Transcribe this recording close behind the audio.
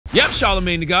Yep,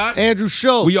 Charlamagne the God. Andrew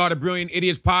Schulz. We are the Brilliant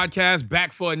Idiots podcast,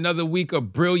 back for another week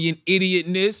of brilliant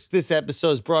idiotness. This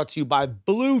episode is brought to you by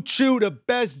Blue Chew, the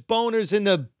best boners in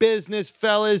the business,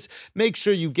 fellas. Make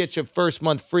sure you get your first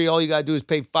month free. All you gotta do is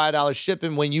pay $5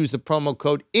 shipping when you use the promo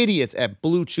code IDIOTS at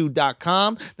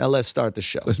BlueChew.com. Now let's start the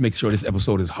show. Let's make sure this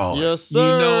episode is hard. Yes, sir.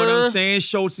 You know what I'm saying?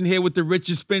 Schulz in here with the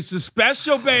Richard Spencer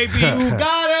special, baby. You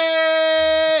got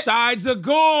it! Sides are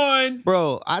gone.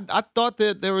 Bro, I thought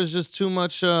that there was just too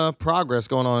much progress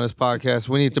going on in this podcast.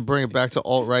 We need to bring it back to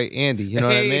alt-right Andy. You know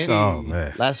what I mean? Oh,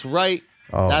 man. That's right.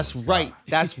 Oh, That's right.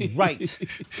 That's right.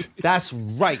 That's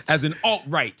right. As an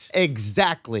alt-right.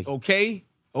 Exactly. Okay?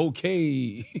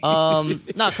 Okay.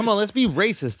 Nah, come on. Let's be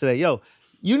racist today. Yo,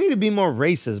 you need to be more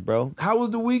racist, bro. How was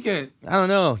the weekend? I don't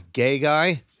know. Gay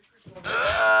guy.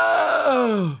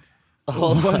 Hold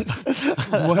on. What?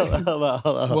 Hold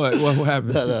on. What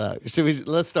happened? No.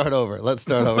 Let's start over.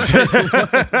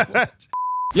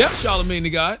 Yep, Charlamagne the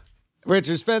God.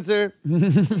 Richard Spencer.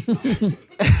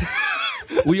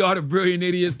 We are the Brilliant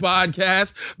Idiots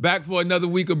podcast, back for another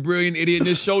week of Brilliant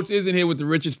Idiotness. Schulz isn't here with the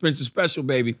Richard Spencer special,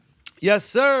 baby. Yes,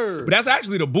 sir. But that's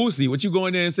actually the Boosie. What you go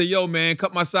in there and say, yo, man,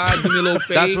 cut my side, give me a little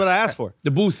fade. That's what I asked for. The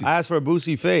Boosie. I asked for a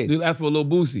Boosie fade. You asked for a little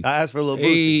Boosie. I asked for a little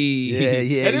Boosie. Hey.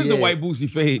 Yeah. That is the white Boosie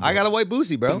fade. I got a white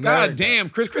Boosie, bro. God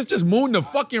damn, Chris just moved in the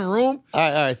fucking room.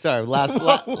 All right, sorry. Last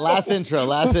intro.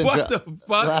 What the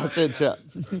fuck? Last intro.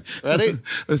 Ready?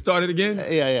 Let's start it again?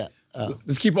 Yeah.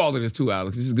 Let's keep all of this too,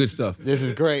 Alex. This is good stuff. This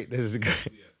is great.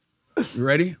 You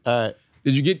ready? All right.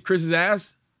 Did you get Chris's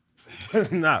ass?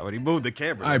 Nah, when he moved the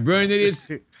camera. All right, Brilliant Idiots,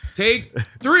 take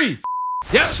 3.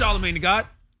 Yep, Charlamagne the God.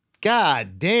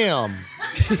 God damn.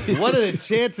 What are the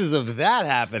chances of that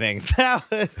happening? That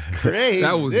was crazy.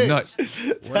 That was nuts.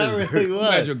 That really was.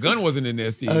 Glad your gun wasn't in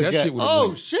there, Steve. Okay. That shit would have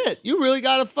Oh, shit. You really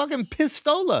got a fucking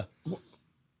pistola.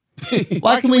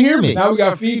 Why can we hear me? Now we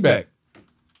got feedback.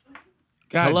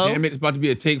 God Hello? damn it, it's about to be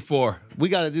a take 4. We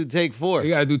got to do take 4. We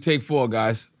got to do take 4,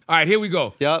 guys. All right, here we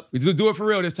go. Yep. We do it for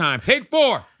real this time. Take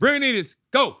 4. Brilliant Idiots,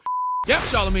 go. Yep,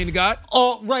 Charlamagne the God.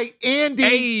 Alt-right Andy.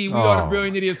 Hey, we are the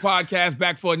Brilliant Idiots podcast,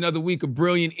 back for another week of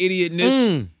brilliant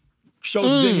idiotness.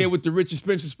 Schulz is in here with the Richard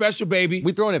Spencer special, baby.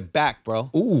 We throwing it back, bro.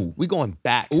 Ooh. We going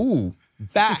back. Ooh.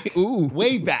 Back. Ooh.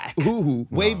 Way back. Ooh.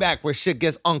 Way back where shit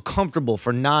gets uncomfortable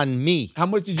for non-me. How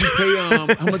much did you pay?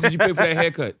 How much did you pay for that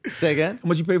haircut? Say again? How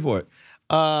much you pay for it?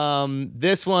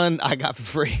 This one I got for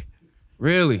free.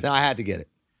 Really? No, I had to get it.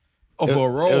 Oh, for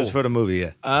a role? It was for the movie,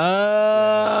 yeah.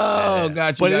 Oh,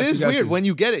 got you. But got it you, is got weird. you. When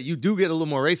you get it, you do get a little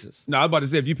more racist. No, I was about to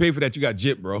say, if you pay for that, you got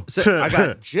gypped, bro. So, I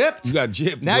got gypped? You got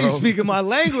gypped, Now bro. you speaking my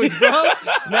language, bro.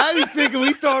 Now you speaking,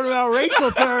 we throwing about racial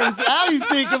terms. Now you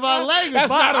speaking my language. That's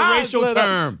My not a eyes racial lit up.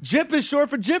 term. Gyp is short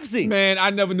for gypsy. Man,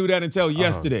 I never knew that until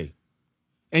yesterday.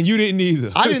 And you didn't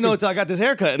either. I didn't know until I got this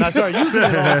haircut and I started using it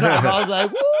all the time. I was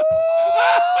like, woo!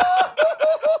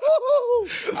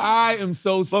 I am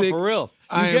so But sick. for real,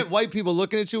 you get white people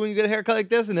looking at you when you get a haircut like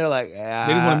this, and they're like, ah.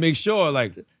 They just want to make sure,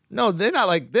 like, No, they're not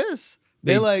like this.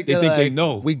 They think they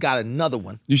know. We got another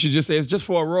one. you should just say, it's just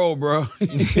for a role, bro.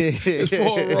 It's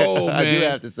for a role, man. I do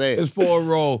have to say it. It's for a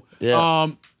role. Yeah.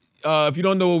 If you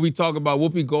don't know what we talk about,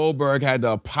 Whoopi Goldberg had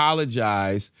to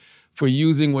apologize for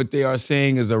using what they are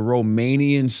saying is a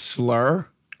Romanian slur.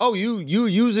 Oh, you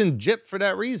using gyp for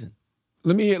that reason?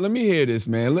 Let me hear this,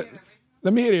 man.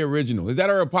 Let me hear the original. Is that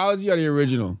her apology or the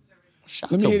original?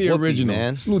 Shout Let me to hear the Whoopi, original.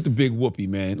 man. Salute the big Whoopi,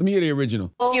 man. Let me hear the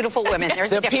original. Beautiful women.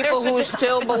 There's The people who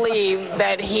still believe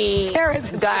that he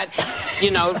got,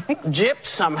 gypped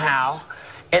somehow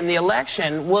in the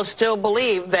election will still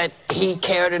believe that he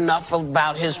cared enough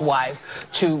about his wife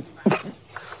to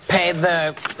pay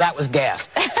that was gas.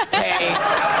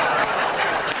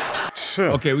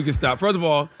 Okay, we can stop. First of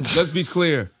all, let's be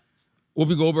clear.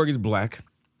 Whoopi Goldberg is black.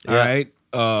 All right.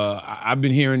 I've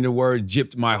been hearing the word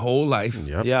gypped my whole life.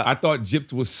 Yep. Yeah. I thought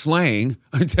gypped was slang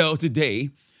until today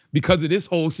because of this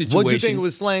whole situation. What do you think it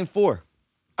was slang for?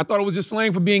 I thought it was just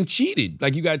slang for being cheated.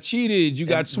 Like you got cheated, you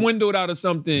got swindled out of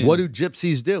something. What do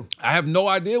gypsies do? I have no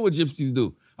idea what gypsies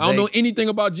do. I don't know anything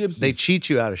about gypsies. They cheat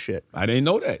you out of shit. I didn't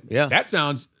know that. Yeah. That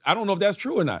sounds, I don't know if that's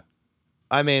true or not.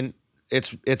 I mean,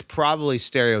 it's probably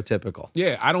stereotypical.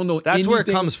 Yeah, I don't know That's where it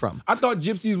anything. comes from. I thought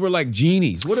gypsies were like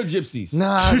genies. What are gypsies?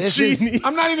 Nah, this is...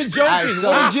 I'm not even joking. Alright, so-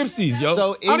 what are gypsies, yo?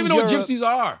 so I don't in even know what Europe- gypsies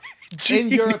are. In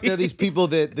Europe, there are these people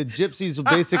that the gypsies are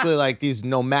basically like these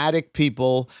nomadic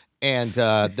people, and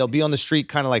they'll be on the street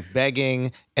kind of like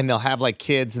begging and they'll have like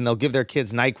kids and they'll give their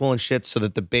kids NyQuil and shit so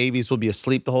that the babies will be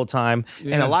asleep the whole time.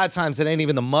 Yeah. And a lot of times it ain't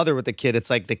even the mother with the kid. It's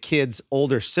like the kid's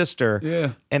older sister.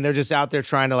 Yeah. And they're just out there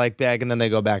trying to like beg, and then they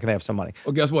go back and they have some money.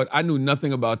 Well, guess what? I knew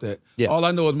nothing about that. Yeah. All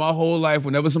I know is my whole life,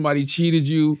 whenever somebody cheated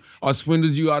you or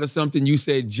swindled you out of something, you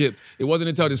said gypped. It wasn't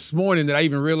until this morning that I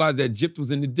even realized that gypped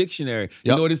was in the dictionary.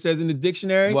 You know what it says in the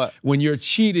dictionary? What? When you're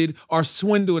cheated or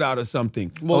swindled out of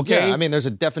something. Well, okay? yeah, I mean, there's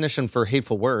a definition for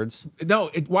hateful words. No,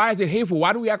 why is it hateful?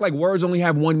 Why do we act like words only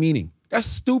have one meaning? That's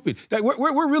stupid. Like,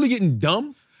 we're really getting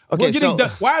dumb. Okay, we're getting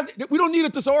dumb. Why we don't need a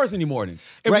thesaurus anymore then.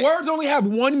 If words only have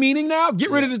one meaning now,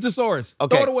 get rid of the thesaurus.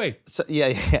 Okay. Throw it away. So,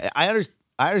 yeah, I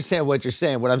understand what you're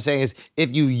saying. What I'm saying is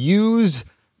if you use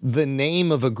the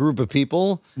name of a group of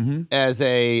people as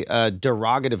a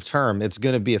derogative term, it's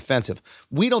going to be offensive.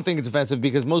 We don't think it's offensive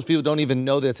because most people don't even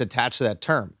know that it's attached to that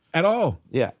term. At all.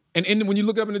 Yeah. And when you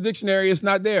look it up in the dictionary, it's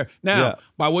not there. Now,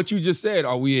 by what you just said,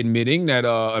 are we admitting that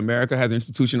America has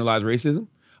institutionalized racism?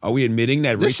 Are we admitting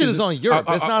that this racism? shit is on Europe.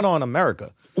 It's not on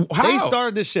America. How? They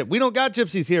started this shit. We don't got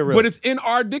gypsies here, really. But it's in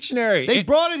our dictionary. They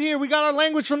brought it here. We got our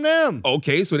language from them.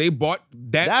 Okay, so they bought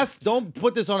that. Don't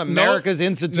put this on America's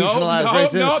institutionalized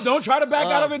racism. No, don't try to back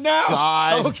out of it now.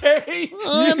 God. Okay?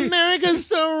 America's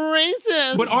so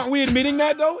racist. But aren't we admitting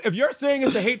that, though? If you're saying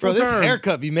it's a hateful term. term. This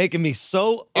haircut be making me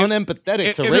so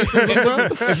unempathetic to racism,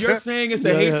 bro. If you're saying it's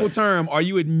a hateful term, are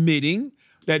you admitting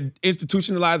that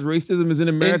institutionalized racism is in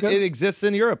America? It exists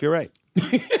in Europe, you're right.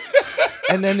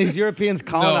 And then these Europeans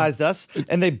colonized us,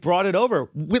 and they brought it over.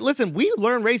 Listen, we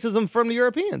learned racism from the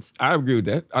Europeans. I agree with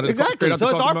that. Exactly. So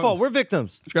it's our fault. We're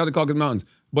victims. Straight out the Caucasus Mountains.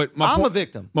 But I'm a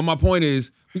victim. But my point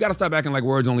is, we got to stop acting like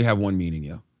words only have one meaning,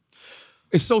 yo.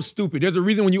 It's so stupid. There's a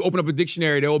reason when you open up a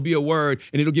dictionary, there will be a word,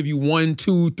 and it'll give you 1,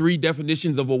 2, 3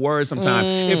 definitions of a word sometimes.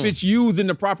 If it's used in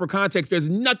the proper context, there's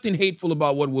nothing hateful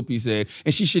about what Whoopi said,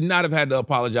 and she should not have had to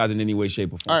apologize in any way,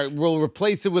 shape, or form. All right, we'll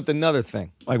replace it with another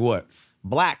thing. Like what?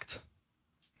 Blacked.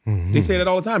 They say that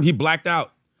all the time. He blacked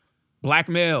out. Black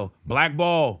male. Black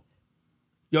ball.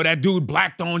 Yo, that dude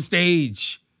blacked on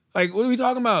stage. Like, what are we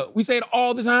talking about? We say it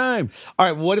all the time. All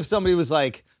right, what if somebody was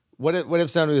like, what if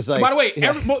somebody was like... By the way,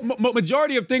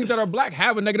 majority of things that are black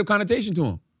have a negative connotation to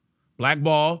them. Black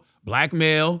ball, black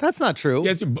male. That's not true.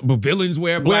 Yes, villains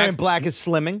wear black. Wearing black is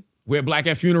slimming. Wear black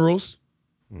at funerals.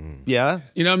 Yeah.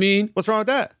 You know what I mean? What's wrong with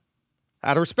that?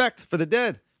 Out of respect for the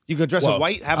dead. You can dress in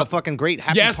white, have a fucking great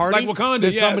happy party. Like Wakanda,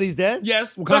 if somebody's dead?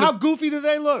 Yes. Wakanda, but how goofy do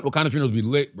they look? Wakanda funerals be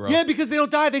lit, bro. Yeah, because they don't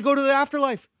die. They go to the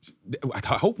afterlife.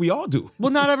 I hope we all do.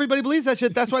 Well, not everybody believes that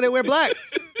shit. That's why they wear black.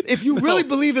 If you really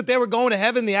believe that they were going to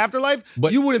heaven in the afterlife,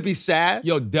 you wouldn't be sad.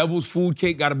 Yo, devil's food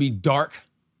cake got to be dark.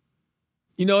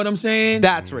 You know what I'm saying?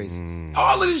 That's racist.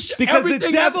 All of this shit. Because the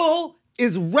devil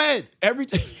is red.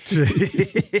 Everything.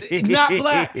 Not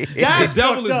black. That's the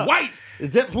devil is white.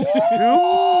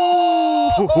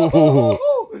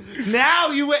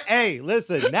 Now you with hey,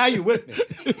 listen, now you with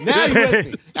me. Now you with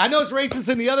me. I know it's racist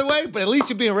in the other way, but at least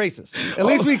you're being racist. At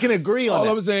least we can agree on all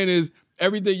that. I'm saying is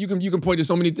everything you can point to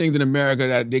so many things in America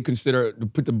that they consider to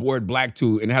put the word black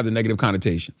to and it has a negative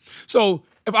connotation. So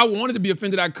if I wanted to be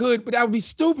offended, I could, but that would be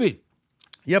stupid.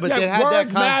 Yeah, but it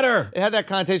had matter. It had that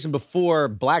connotation before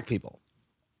black people.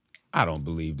 I don't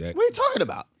believe that. What are you talking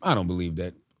about? I don't believe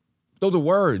that. Those are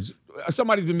words.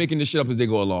 Somebody's been making this shit up as they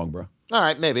go along, bro. All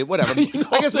right, maybe, whatever.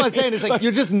 I guess what I'm saying is like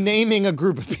you're just naming a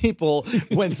group of people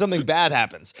when something bad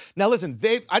happens. Now listen,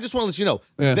 I just want to let you know,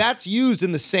 that's used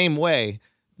in the same way.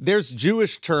 There's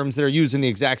Jewish terms that are used in the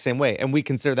exact same way, and we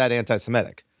consider that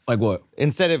anti-Semitic. Like what?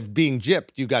 Instead of being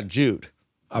gypped, you got Jude.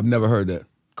 I've never heard that.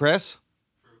 Chris?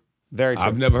 Very true.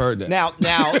 I've never heard that. Now,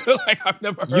 like I've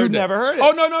never heard that. You've never heard it?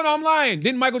 Oh, no, I'm lying.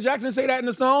 Didn't Michael Jackson say that in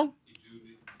the song?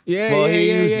 Yeah, well,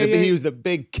 yeah, he used the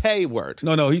big K word.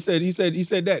 No, he said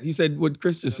that. He said what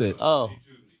Chris just said. Oh.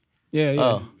 Yeah.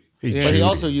 Oh. But he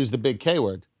also used the big K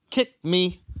word. Kick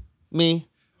me.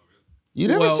 You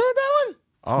never heard that one?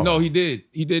 Oh. No, he did.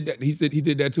 He did that. He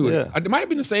did that too. Yeah. It might have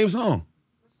been the same song.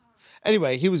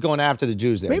 Anyway, he was going after the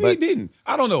Jews there. Maybe he didn't.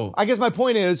 I don't know. I guess my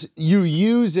point is you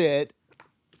use it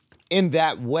in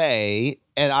that way,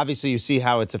 and obviously you see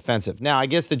how it's offensive. Now, I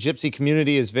guess the Gypsy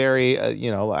community is very,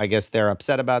 I guess they're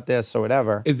upset about this or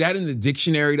whatever. Is that in the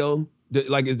dictionary, though?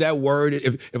 Like, is that word,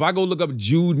 if I go look up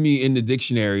Jude me in the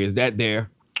dictionary, is that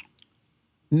there?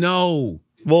 No.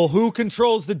 Well, who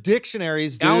controls the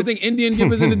dictionaries, dude? I don't think Indian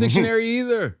Gib is in the dictionary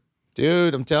either.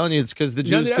 Dude, I'm telling you, it's because the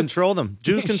Jews control them.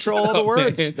 Jews control all the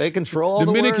words. Man. They control all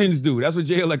the words. Dominicans do. That's what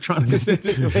Jay Electronica said.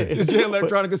 Jay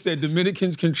Electronica said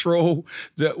Dominicans control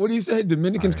what do you say?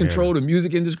 Dominicans control the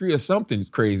music industry or something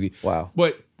crazy. Wow.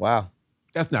 But wow.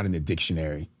 That's not in the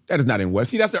dictionary. That is not in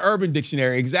West. See, that's the urban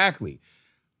dictionary, exactly.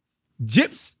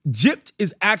 Gypped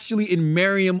is actually in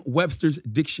Merriam-Webster's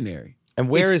dictionary. And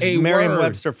where It's is a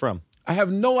Merriam-Webster word. from? I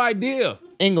have no idea.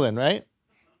 England, right?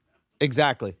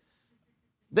 Exactly.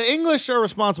 The English are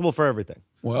responsible for everything.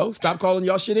 Well, stop calling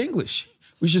y'all shit English.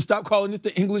 We should stop calling this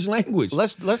the English language.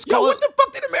 Let's Yo, call what it. the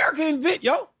fuck did America invent,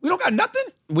 yo? We don't got nothing?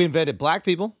 We invented black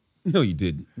people. No, you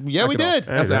didn't. Yeah, we did.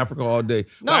 That's Africa all day.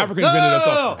 No, Africa no, invented us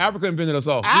no, all. no. Africa invented us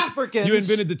all. Africans- You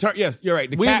invented the term. Yes, you're right.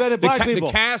 We invented black people.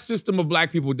 The caste system of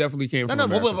black people definitely came from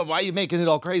America. Why are you making it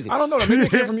all crazy? I don't know. Maybe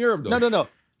it came from Europe, though. No.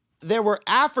 There were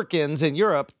Africans in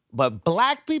Europe, but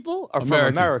black people are from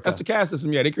America. That's the caste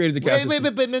system. Yeah, they created the caste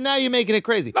system. But now you're making it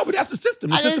crazy. No, but that's the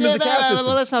system. The system is the caste system.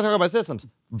 Well, let's not talk about systems.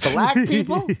 Black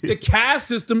people? The caste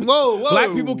system. Whoa,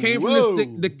 Black people came from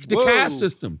the caste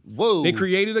system. Whoa. They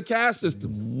created a caste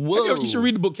system. Whoa. You should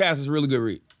read the book Caste. It's a really good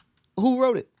read. Who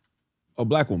wrote it? A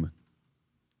black woman.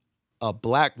 A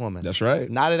black woman. That's right.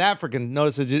 Not an African.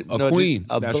 Notice A queen.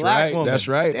 A That's black right. woman. That's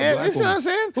right. Yeah, Black you see what woman. I'm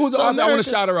saying? Who was So I want America- to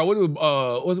shout her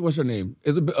out. What's her name?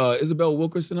 Isabel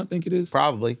Wilkerson, I think it is.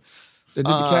 Probably. That did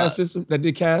the caste system. That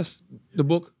did cast the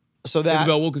book. So that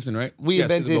Isabel Wilkerson, right? we Yes,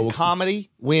 Isabel invented Wilkerson. comedy.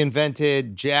 We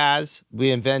invented jazz. We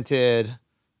invented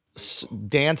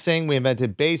dancing. We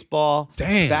invented baseball.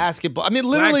 Damn. Basketball. I mean,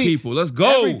 literally. Black people. Let's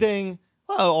go. Everything.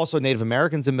 Well, also Native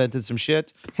Americans invented some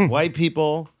shit. White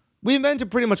people. We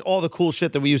invented pretty much all the cool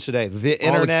shit that we use today. The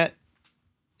internet,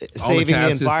 saving the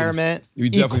caste environment, systems. We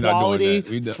definitely not doing equality, that.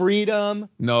 We freedom.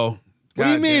 No. What do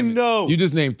you God mean, damn it. no? You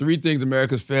just named 3 things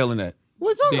America's failing at. What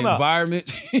are you talking The about?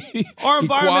 environment. Our environment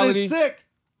equality. is sick.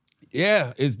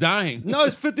 Yeah, it's dying. No,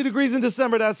 it's 50 degrees in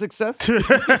December. That's success. You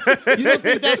don't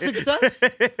think that's success?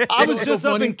 I was just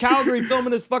up in Calgary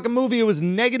filming this fucking movie. It was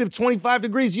negative 25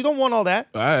 degrees. You don't want all that.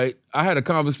 All right. I had a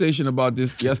conversation about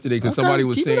this yesterday because Okay, somebody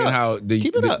was keep it saying up. how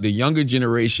Keep it up. the younger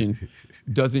generation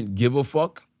doesn't give a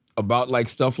fuck about like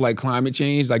stuff like climate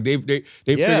change. Like they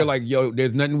figure like, yo,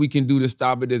 there's nothing we can do to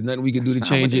stop it. There's nothing we can do to not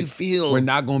change what it. they feel. We're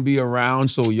not going to be around,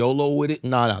 so YOLO with it.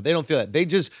 No, they don't feel that. They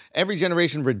just, every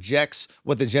generation rejects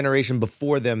what the generation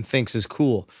before them thinks is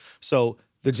cool. So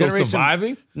the So generation.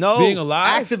 surviving? No. Being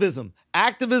alive? Activism.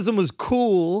 Activism was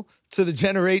cool to the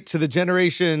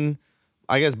generation,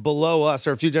 I guess, below us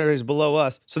or a few generations below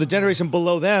us. So the generation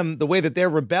below them, the way that they're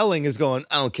rebelling is going,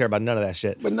 I don't care about none of that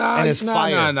shit. But nah, and it's fire.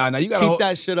 You gotta keep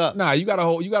that shit up. Nah, you got a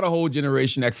whole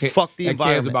generation that, Fuck the that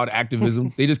cares environment. about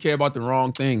activism. They just care about the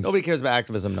wrong things. Nobody cares about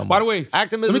activism no more. By the way,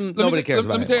 activism, nobody cares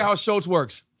about. Let me tell you how Schulz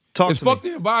works. Talk it's to me. fuck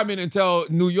the environment until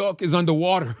New York is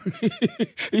underwater.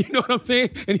 You know what I'm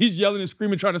saying? And he's yelling and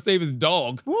screaming, trying to save his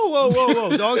dog.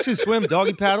 Whoa. Dogs can swim,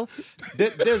 doggy paddle.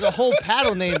 There's a whole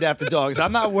paddle named after dogs.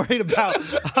 I'm not worried about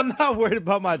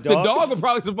my dog. The dog will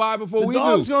probably survive before we do. The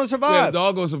dog's gonna survive. Yeah, the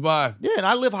dog gonna survive. Yeah, and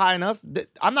I live high enough.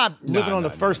 I'm not living on the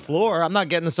first floor. I'm not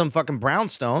getting to some fucking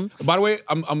brownstone. By the way,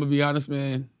 I'm gonna be honest,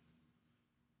 man.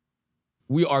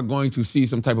 We are going to see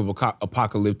some type of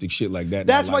apocalyptic shit like that.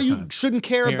 That's in our why you lifetime. shouldn't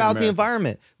care Here in about the America.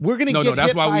 environment. We're gonna No, get that's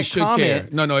hit why by we a should comment,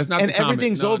 care. No, it's not and the comment.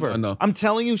 everything's No, over. no. I'm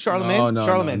telling you, Charlamagne.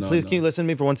 Charlamagne, please, no. can you listen to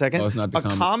me for 1 second? No, it's not the a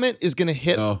comment. comet is gonna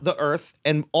hit the Earth,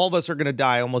 and all of us are gonna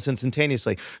die almost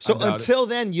instantaneously. So I doubt until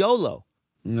then, YOLO.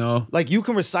 No. Like you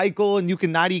can recycle and you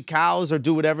can not eat cows or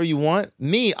do whatever you want.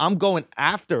 Me, I'm going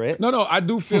after it. No, I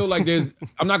do feel like I'm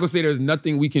not gonna say there's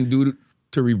nothing we can do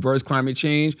to reverse climate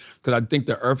change because I think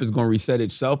the Earth is gonna reset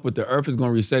itself, but the Earth is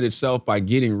gonna reset itself by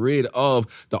getting rid of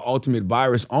the ultimate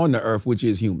virus on the Earth, which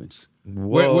is humans.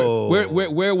 Whoa.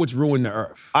 Where what's ruined the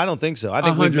Earth? I don't think so. I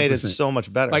think we've made it 100%. so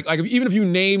much better. Like even if you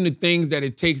name the things that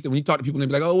it takes, that when you talk to people, they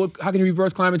be like, "Oh, how can you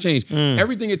reverse climate change?"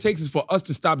 Everything it takes is for us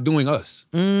to stop doing us.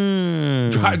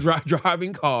 Driving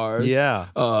cars,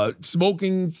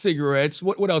 smoking cigarettes.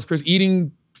 What else, Chris?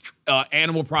 Eating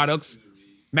animal products,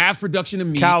 mass production of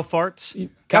meat, cow farts.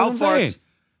 Cow farts.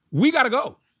 We gotta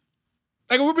go.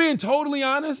 Like if we're being totally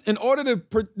honest, in order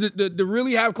to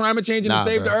really have climate change and to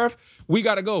save the Earth, we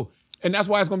gotta go. And that's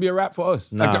why it's gonna be a wrap for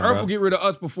us. Like the Earth will get rid of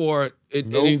us before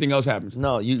anything else happens.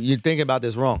 No, you're thinking about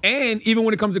this wrong. And even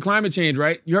when it comes to climate change,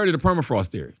 right? You heard of the permafrost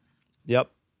theory. Yep.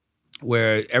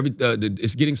 Where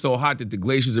it's getting so hot that the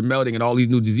glaciers are melting and all these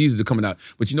new diseases are coming out.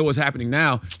 But you know what's happening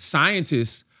now?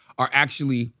 Scientists are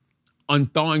actually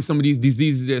unthawing some of these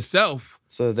diseases themselves.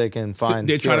 So they can find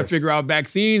They're trying to cures. figure out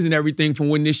vaccines and everything from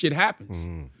when this shit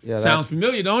happens. Yeah, Sounds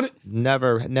familiar, don't it?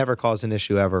 Never caused an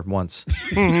issue ever once.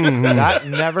 That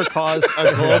never caused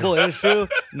a global issue,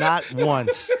 not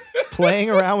once. Playing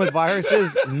around with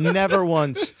viruses never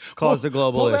once caused a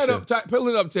global issue. Pull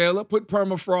it up, Taylor. Put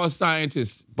permafrost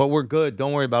scientists. But we're good.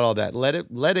 Don't worry about all that. Let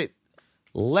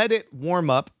it warm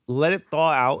up. Let it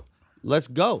thaw out. Let's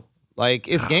go. Like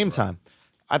it's game time.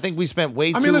 I think we spent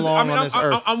way too long on this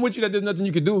earth. I'm with you that there's nothing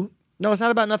you can do. No, it's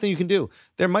not about nothing you can do.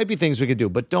 There might be things we could do,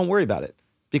 but don't worry about it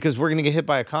because we're going to get hit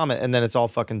by a comet and then it's all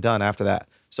fucking done after that.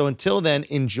 So until then,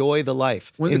 enjoy the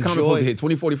life. When's the comet supposed to hit?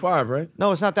 2045, right?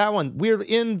 No, it's not that one. We're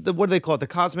in the, what do they call it? The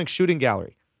cosmic shooting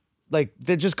gallery. Like,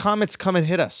 they're just comets come and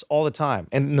hit us all the time.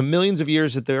 And in the millions of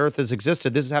years that the Earth has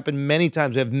existed, this has happened many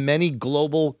times. We have many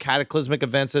global cataclysmic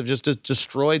events that have just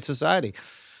destroyed society.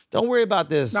 Don't worry about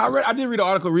this. No, I did read an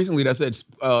article recently that said it's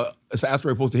an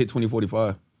asteroid supposed to hit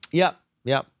 2045. Yep.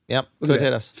 Could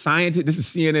hit us. This is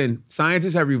CNN.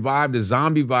 Scientists have revived a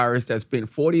zombie virus that spent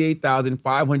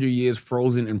 48,500 years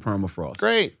frozen in permafrost.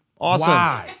 Great. Awesome.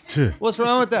 Why? What's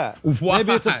wrong with that? Why?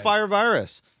 Maybe it's a fire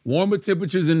virus. Warmer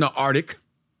temperatures in the Arctic,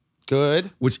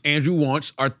 Good. which Andrew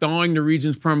wants, are thawing the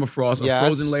region's permafrost, a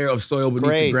frozen layer of soil beneath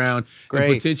the ground,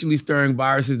 and potentially stirring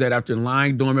viruses that, after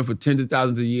lying dormant for tens of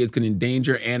thousands of years, can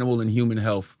endanger animal and human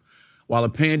health. While a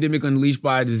pandemic unleashed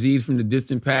by a disease from the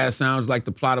distant past sounds like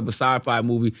the plot of a sci-fi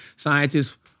movie,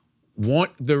 scientists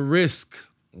want the risk.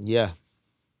 Yeah.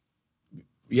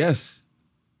 Yes.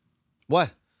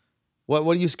 What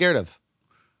are you scared of?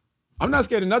 I'm not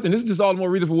scared of nothing. This is just all the more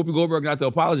reason for Whoopi Goldberg not to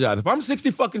apologize. If I'm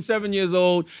 67 years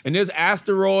old and there's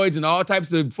asteroids and all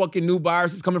types of fucking new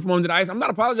viruses coming from under the ice, I'm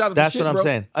not apologizing That's for shit, what I'm bro.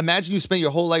 saying. Imagine you spent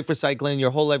your whole life recycling, your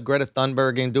whole life Greta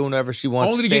Thunberg and doing whatever she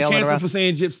wants. Only to get canceled for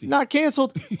saying gypsy. Not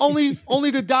canceled.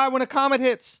 only to die when a comet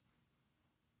hits.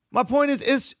 My point is,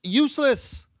 it's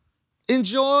useless.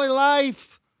 Enjoy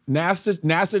life.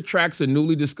 NASA tracks a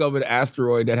newly discovered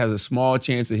asteroid that has a small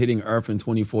chance of hitting Earth in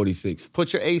 2046.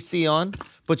 Put your AC on.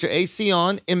 Put your AC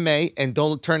on in May and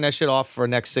don't turn that shit off for the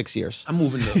next 6 years. I'm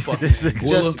moving to fucking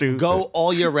Just go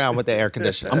all year round with the air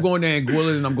conditioner. I'm going to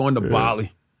Anguilla and I'm going to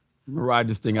Bali. I'm gonna ride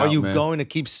this thing out, Are you man. going to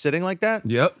keep sitting like that?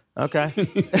 Yep. Okay.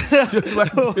 Just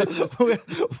like this.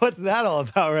 What's that all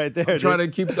about right there?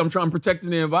 I'm protecting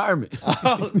the environment.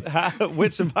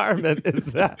 Which environment is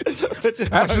that?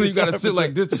 Actually, you gotta sit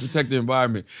like this to protect the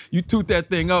environment. You toot that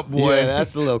thing up, boy. Yeah,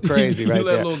 that's a little crazy right you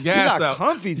let there. a little gas you got out.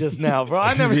 comfy just now, bro.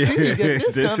 I've never seen you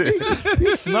get this comfy.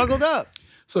 You snuggled up.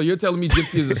 So you're telling me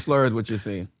gypsy is a slur is what you're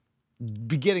saying?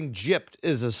 Getting gypped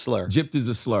is a slur. Gypped is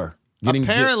a slur.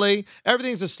 Apparently,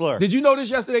 everything's a slur. Did you know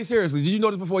this yesterday? Seriously, did you know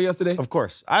this before yesterday? Of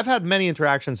course. I've had many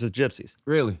interactions with gypsies.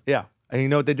 Really? Yeah. And you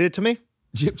know what they did to me?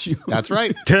 Gypped you. That's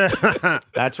right.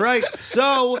 That's right.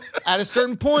 So, at a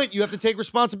certain point, you have to take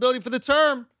responsibility for the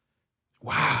term.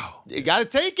 Wow. You got to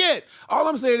take it. All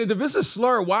I'm saying is, if it's a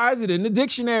slur, why is it in the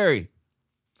dictionary?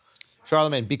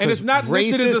 Charlamagne, because and it's not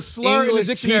listed as a slur in the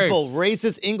dictionary.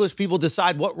 Racist English people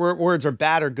decide what words are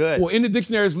bad or good. Well, in the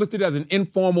dictionary, it's listed as an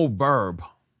informal verb.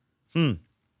 I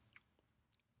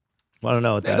don't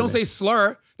know what that Don't say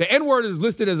slur. The N-word is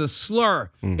listed as a slur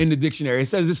in the dictionary. It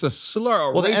says it's a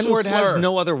slur, Well, the N-word has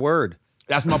no other word.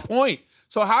 That's my point.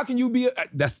 So how can you be,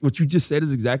 that's what you just said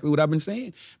is exactly what I've been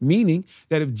saying. Meaning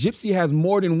that if gypsy has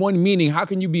more than one meaning, how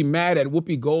can you be mad at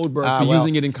Whoopi Goldberg for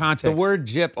using it in context? The word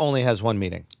gyp only has one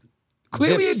meaning.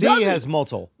 Clearly Gypsy it doesn't. has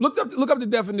multiple. Look up the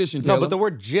definition, Taylor. No, but the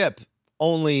word gyp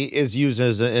only is used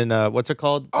as in, what's it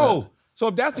called? So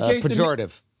if that's the case,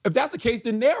 pejorative. If that's the case,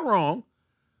 then they're wrong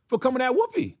for coming at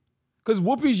Whoopi. Because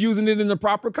Whoopi's using it in the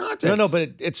proper context. No,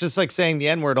 but it's just like saying the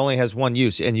N-word only has one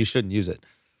use and you shouldn't use it.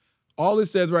 All it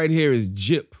says right here is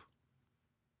gyp.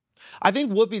 I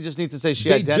think Whoopi just needs to say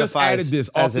she identifies just added this,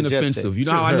 as often a gypsy. offensive. You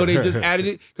know how I know they just added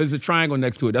it? Because there's a triangle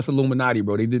next to it. That's Illuminati,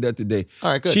 bro. They did that today.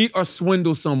 All right, good. Cheat or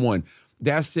swindle someone.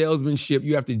 That's salesmanship.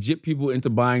 You have to gyp people into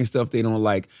buying stuff they don't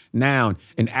like. Noun,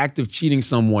 an act of cheating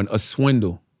someone, a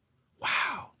swindle.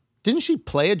 Wow. Didn't she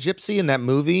play a gypsy in that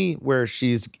movie where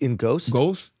she's in Ghost?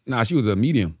 Ghost? Nah, she was a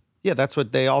medium. Yeah, that's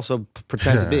what they also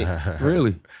pretend to be.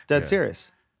 Really? Dead serious.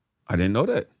 I didn't know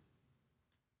that.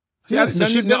 Yeah, so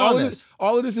she's been on this.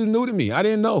 All of this is new to me. I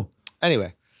didn't know.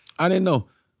 Anyway. I didn't know.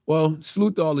 Well,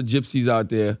 salute to all the gypsies out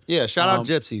there. Yeah, shout out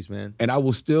gypsies, man. And I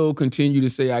will still continue to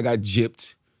say I got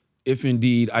gypped. If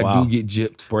indeed I do get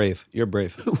gypped. Brave. You're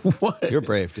brave. What? You're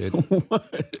brave, dude.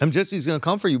 What? Them gypsies gonna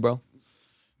come for you, bro.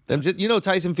 You know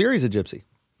Tyson Fury's a gypsy.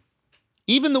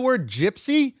 Even the word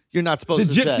gypsy, you're not supposed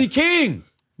to say. The Gypsy King.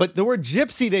 But the word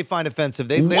gypsy they find offensive.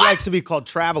 They like to be called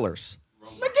travelers.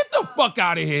 Man, get the fuck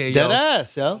out of here, yo. Dead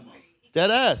ass, yo.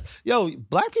 Dead ass. Yo,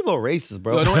 black people are racist,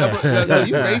 bro. Yo, don't ever,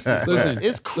 you racist, bro. Listen,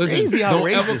 It's crazy how don't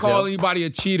racist, ever call yo. anybody a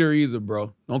cheater either,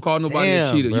 bro. Don't call nobody a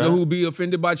Damn, cheater. bro. You know who be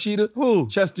offended by cheater? Who?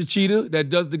 Chester Cheetah that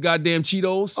does the goddamn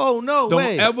Cheetos. Oh, no Don't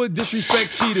way. ever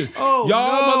disrespect cheaters. Oh,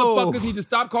 Y'all no. motherfuckers need to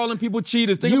stop calling people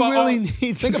cheaters. Think You about really all,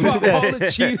 need to think do about that. all the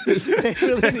cheaters.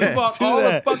 Think about do all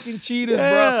that. the fucking cheaters,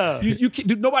 Yeah.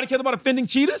 bro. Nobody cares about offending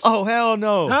cheaters? Oh, hell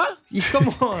no. Huh? Come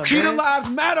on, Cheater man. lives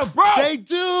matter, bro. They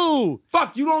do.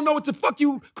 Fuck, you don't know what the fuck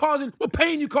you causing, what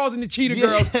pain you causing the cheater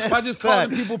girls by just calling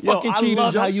fact. people Yo, fucking I cheaters,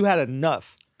 love yo. how you had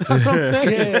enough. That's what I'm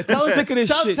saying. Yeah, tell I'm us, sick of this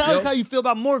shit, tell yo. us how you feel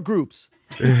about more groups.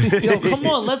 Yo, come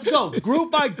on, let's go.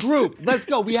 Group by group. Let's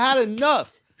go. We had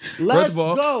enough. Let's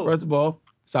go. First of all,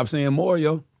 stop saying more,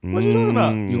 yo. What you talking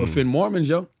about? You offend Mormons,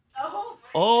 yo.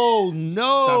 Oh,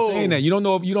 no. Stop saying that. You don't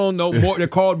know more. They're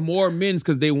called Mormons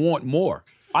because they want more.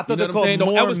 I thought You know they're what I'm called saying?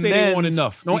 Don't ever say they want Mormons.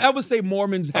 enough. Don't ever say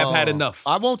Mormons have had enough.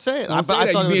 I won't say it. Don't say I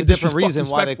that. thought You it was being a different reason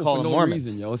why they disrespectful call for them no Mormons.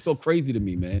 reason, yo. It's so crazy to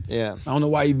me, man. Yeah. I don't know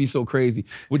why you'd be so crazy.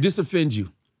 Would this offend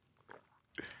you?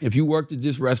 If you worked at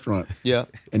this restaurant Yeah.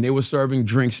 and they were serving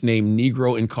drinks named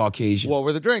Negro and Caucasian. What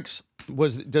were the drinks?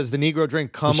 Does the Negro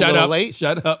drink come a Shut little up. late?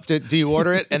 Shut up. Do you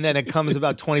order it and then it comes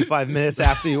about 25 minutes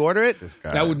after you order it?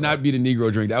 That would not be the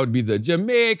Negro drink. That would be the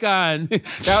Jamaican.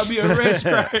 That would be a red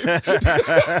stripe.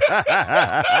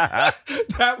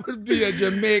 That would be a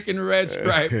Jamaican red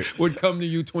stripe. Would come to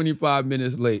you 25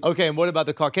 minutes late. Okay, and what about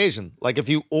the Caucasian? Like if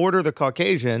you order the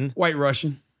Caucasian, White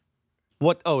Russian.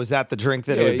 what? Oh, is that the drink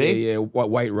that Yeah, it would be? yeah.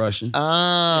 White Russian.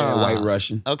 Ah. Yeah, White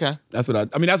Russian. Okay. That's what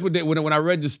I mean, that's what when I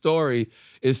read the story,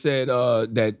 it said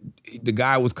that the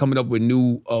guy was coming up with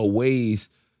new ways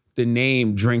to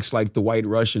name drinks like the White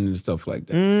Russian and stuff like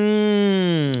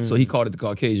that. So he called it the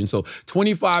Caucasian. So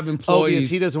 25 Oh, employees. because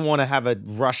he doesn't want to have a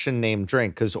Russian named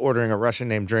drink because ordering a Russian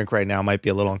named drink right now might be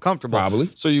a little uncomfortable.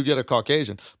 Probably. So you get a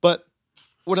Caucasian. But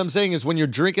what I'm saying is when you're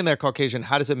drinking that Caucasian,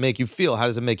 how does it make you feel? How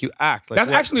does it make you act? Like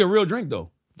That's actually a real drink though.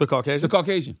 the Caucasian? The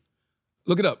Caucasian.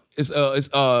 Look it up.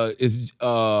 It's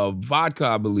vodka,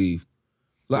 I believe.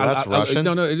 Well, that's Russian?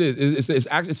 No, it is. It's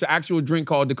an actual drink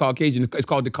called the Caucasian. It's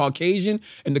called the Caucasian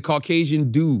and the Caucasian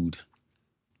Dude.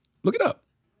 Look it up.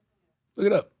 Look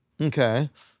it up. Okay.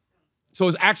 So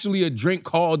it's actually a drink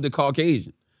called the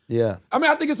Caucasian. Yeah. I mean,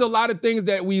 I think it's a lot of things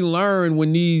that we learn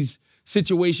when these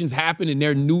situations happen and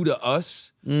they're new to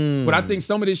us. But I think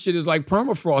some of this shit is like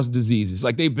permafrost diseases.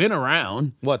 Like they've been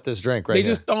around. What, this drink right They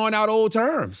here? just throwing out old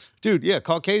terms. Dude, yeah,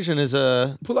 Caucasian is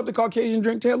a... Pull up the Caucasian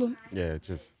drink, Taylor. Yeah,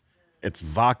 it's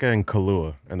vodka and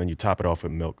Kahlua, and then you top it off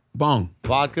with milk. Bong.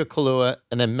 vodka, Kahlua,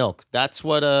 and then milk. That's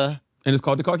what And it's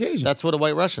called the Caucasian. a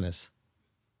White Russian is.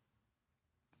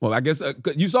 Well, I guess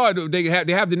you saw it. They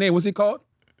have the name. What's it called?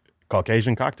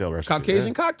 Caucasian cocktail recipe.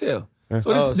 Caucasian cocktail.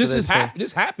 So Oh, this so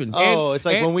this happened. Oh, And- it's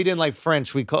like and- when we didn't like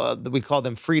French, we called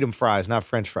them freedom fries, not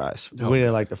French fries. We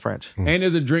didn't like the French. And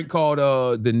there's a drink called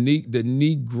the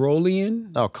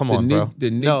Negrolian. Oh, come on, bro.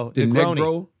 No, the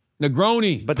Negroni.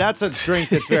 Negroni. But that's a drink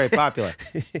that's very popular.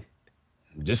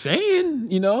 Just saying,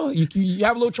 you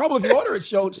have a little trouble if you order it,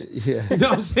 Schultz. Yeah. You know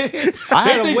what I'm saying? I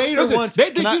had They a think- waiter listen, once. They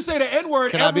think Can I- you say the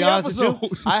N-word Can I every be honest episode.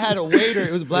 with you? I had a waiter.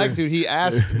 It was a black dude. He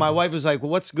asked, my wife was like, well,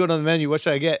 what's good on the menu? What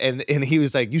should I get? And he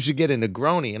was like, you should get a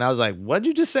Negroni. And I was like, what'd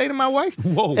you just say to my wife?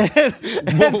 Whoa. And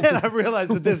then I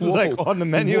realized that this is like on the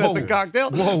menu as a Whoa.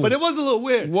 cocktail. Whoa. But it was a little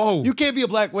weird. Whoa. You can't be a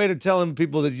black waiter telling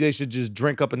people that they should just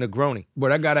drink up a Negroni. But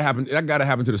that gotta happen. That gotta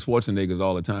happen to the Schwarzeneggers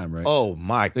all the time, right? Oh,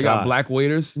 my They God. got black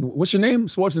waiters. What's your name?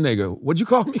 Schwarzenegger. What'd you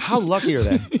call me? How lucky are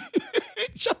they?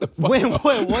 Shut the fuck Wait, up.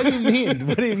 what do you mean?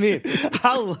 What do you mean?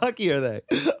 How lucky are they?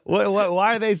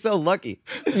 Why are they so lucky?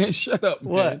 Man, shut up,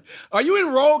 man. What? Are you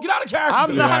in role? Get out of character.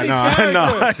 I'm not in I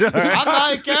know. character. I'm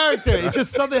not in character. It's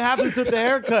just something happens with the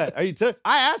haircut. Are you?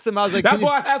 I asked him. I was like, That's "Can you-"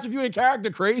 why I asked if you in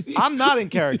character, crazy. I'm not in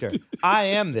character. I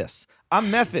am this. I'm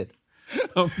method.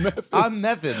 I'm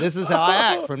method. This is how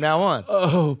I act from now on.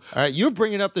 Oh, All right, you're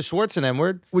bringing up the Schwartz and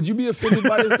M-word. would you be offended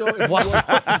by this though?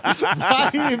 Why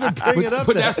do you even bring it up?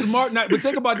 But then? that's smart. But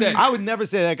think about that. I would never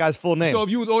say that guy's full name. So if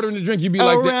you was ordering the drink, you'd be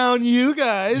like Around you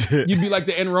guys. you'd be like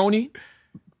the Enroni.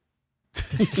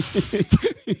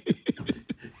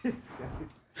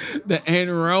 The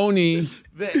Enroni.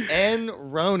 The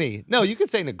N-Roni. No, you could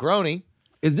say Negroni.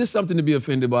 Is this something to be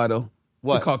offended by though?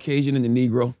 What? The Caucasian and the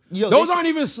Negro. Yo, Those they aren't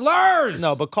even slurs.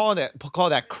 No, but call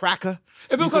that cracker.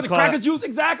 If it was called the cracker juice,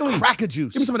 exactly. Cracker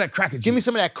juice. Give me some of that cracker juice. Give me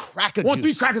some of that cracker Want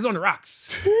juice. 3 crackers on the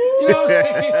rocks. You know what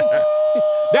I'm saying?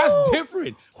 That's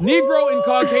different. Negro and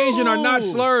Caucasian are not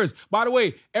slurs. By the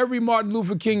way, every Martin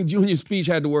Luther King Jr. speech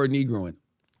had the word Negro in it.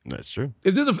 That's true.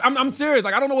 Is this? I'm serious.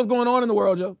 Like I don't know what's going on in the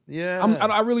world, Joe. Yeah.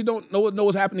 I really don't know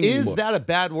what's happening Is anymore. that a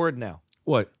bad word now?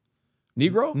 What?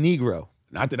 Negro? Negro.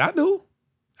 Not that I knew.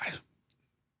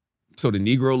 So the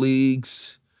Negro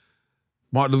Leagues,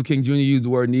 Martin Luther King Jr. used the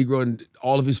word Negro in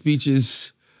all of his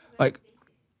speeches.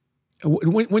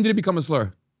 When did it become a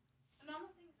slur?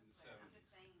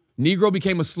 Negro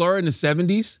became a slur in the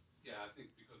 70s? Yeah, I think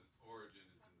because its origin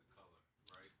is in the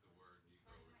color, right? The word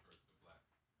Negro refers to black.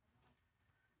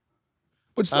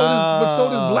 But so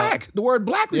does black. The word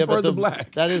black refers to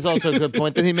black. That is also a good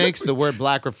point that he makes. The word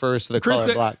black refers to the Chris color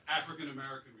said- black. African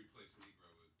American replaced Negro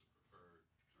is the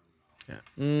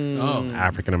preferred terminology.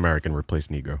 African American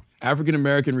replaced Negro. African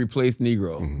American replaced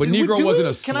Negro. But Do we- Negro do wasn't we-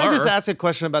 a slur. Can I just ask a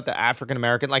question about the African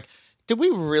American? Like, do we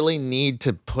really need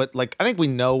to put, like, I think we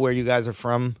know where you guys are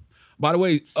from. By the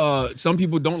way, some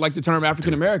people don't like the term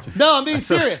African American. No, I'm being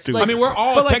so serious. stupid. I mean, we're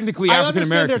all but, like, technically I African understand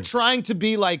they're Americans. trying to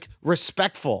be like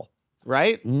respectful,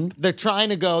 right? They're trying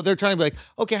to be like,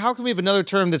 okay, how can we have another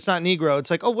term that's not Negro?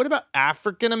 It's like, oh, what about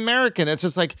African American? It's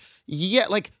just like, yeah,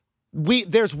 like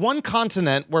there's one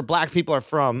continent where black people are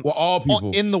from. Well, all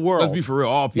people in the world. Let's be for real,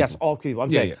 all people. Yes, all people. I'm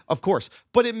saying, yeah. of course.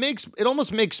 But it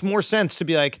almost makes more sense to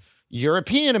be like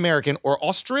European American or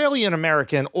Australian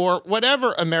American or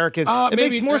whatever American. It maybe-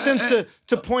 makes more sense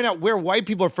to point out where white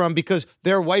people are from because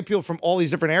there are white people from all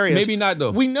these different areas. Maybe not,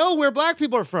 though. We know where black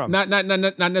people are from. Not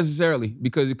necessarily,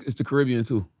 because it's the Caribbean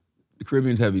too. The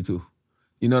Caribbean's heavy too.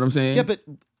 You know what I'm saying? Yeah, but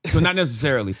so not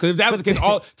necessarily, because if that was the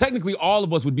case, technically all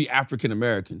of us would be African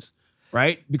Americans,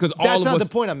 right? Because all that's of not us.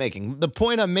 the point I'm making. The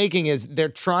point I'm making is they're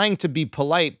trying to be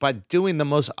polite by doing the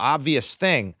most obvious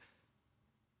thing.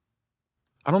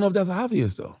 I don't know if that's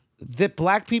obvious though. That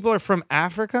black people are from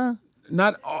Africa?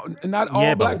 Not all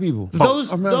Yeah, black but- people.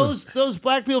 Those Remember. those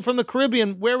black people from the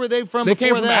Caribbean, where were they from They before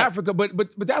came from that? Africa, but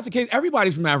that's the case.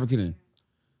 Everybody's from Africa then.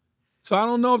 So I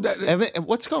don't know if that.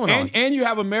 What's going on? And you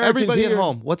have Americans Everybody here. at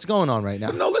home, what's going on right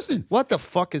now? No, listen. What the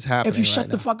fuck is happening? If you right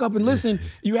shut the now? fuck up and listen,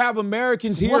 you have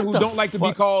Americans here What who the don't like to be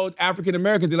fuck? called African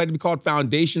Americans. They like to be called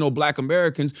foundational Black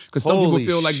Americans because some Holy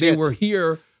people feel like they shit. were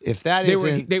here. If that They were.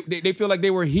 isn't, They feel like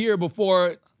they were here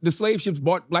before the slave ships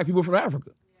brought black people from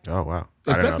Africa. Oh, wow. I didn't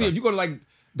know Especially that. if you go to like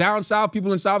down south,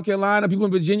 people in South Carolina, people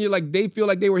in Virginia, like they feel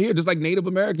like they were here, just like Native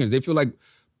Americans. They feel like,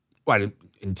 and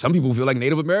some people feel like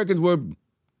Native Americans were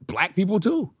black people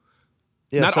too.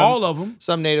 yeah, Not all of them.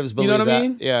 Some natives believe You know what I that.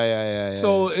 mean? Yeah.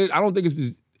 So I don't think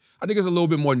I think it's a little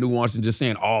bit more nuanced than just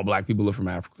saying all black people are from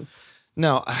Africa.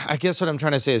 No, I guess what I'm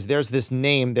trying to say is there's this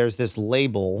name, there's this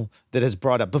label that is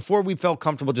brought up. Before we felt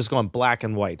comfortable just going black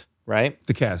and white, right?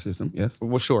 The caste system, yes.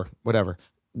 Well, sure, whatever.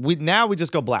 Now we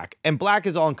just go black. And black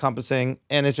is all encompassing.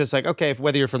 And it's just like, okay, if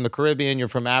whether you're from the Caribbean, you're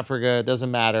from Africa, it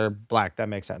doesn't matter. Black, that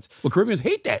makes sense. Well, Caribbeans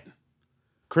hate that.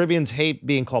 Caribbeans hate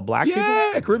being called black people?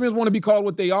 Yeah, Caribbeans want to be called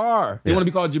what they are. They want to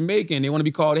be called Jamaican. They want to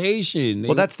be called Haitian.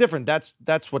 Well, that's different. That's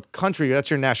what country, that's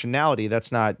your nationality.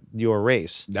 That's not your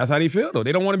race. That's how they feel, though.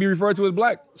 They don't want to be referred to as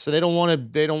black. So they don't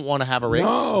want to have a race?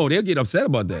 No, they'll get upset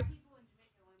about that.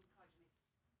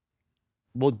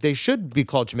 Well, they should be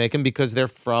called Jamaican because they're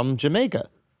from Jamaica.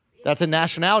 That's a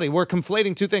nationality. We're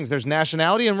conflating two things. There's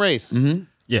nationality and race. Mm-hmm.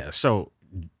 Yeah, so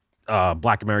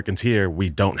Black Americans here, we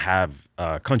don't have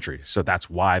a country. So that's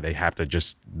why they have to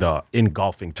just the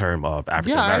engulfing term of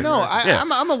African Yeah, I American.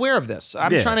 know. I'm aware of this.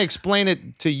 I'm Yeah. trying to explain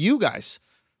it to you guys.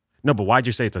 No, but why'd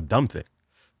you say it's a dumb thing?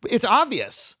 It's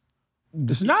obvious.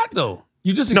 It's not, though.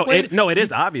 You just No, explained it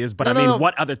is obvious, but No, I mean, no.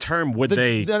 what other term would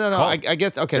they No. call I it?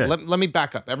 guess. Okay, Yeah. let me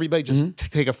back up. Everybody, just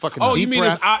take a fucking Oh, deep you mean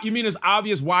breath. it's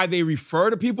obvious why they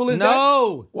refer to people as that?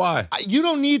 No. Why? You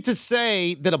don't need to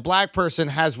say that a black person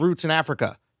has roots in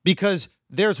Africa because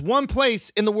there's one place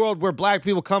in the world where black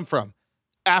people come from,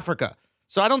 Africa.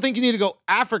 So I don't think you need to go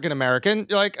African American.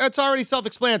 You're like, it's already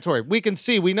self-explanatory. We can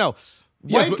see, we know.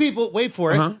 Yeah, White but- people, wait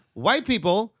for it. Uh-huh. White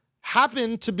people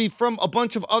happen to be from a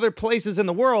bunch of other places in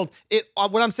the world.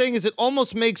 What I'm saying is it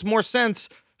almost makes more sense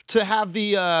to have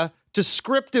the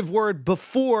descriptive word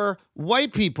before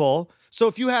white people. So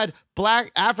if you had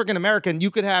black African American, you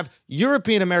could have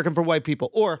European American for white people,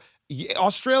 or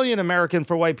Australian American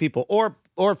for white people, or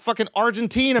fucking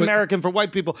Argentine American for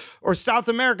white people, or South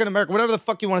American American, whatever the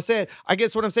fuck you want to say it. I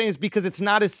guess what I'm saying is because it's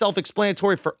not as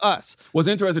self-explanatory for us. What's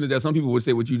interesting is that some people would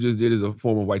say what you just did is a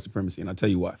form of white supremacy, and I'll tell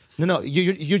you why. No,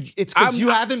 it's because you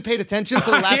haven't paid attention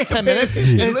for the last 10 minutes, and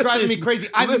it's Listen, driving me crazy.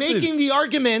 I'm listen. making the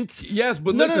argument. Yes,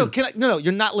 but No, listen. no,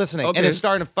 you're not listening, and Okay. it's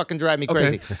starting to fucking drive me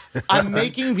Okay. crazy. I'm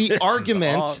making the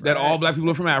argument. That all black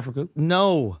people are from Africa.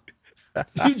 No,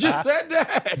 You just said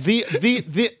that.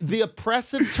 the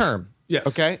oppressive term. Yes.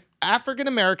 Okay. African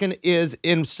American is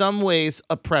in some ways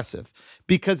oppressive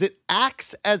because it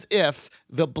acts as if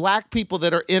the black people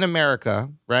that are in America,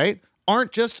 right,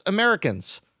 aren't just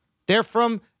Americans. They're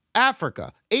from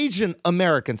Africa, Asian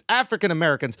Americans, African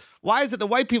Americans. Why is it the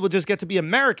white people just get to be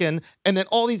American and then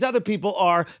all these other people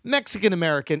are Mexican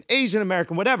American, Asian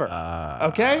American, whatever?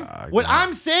 Okay? What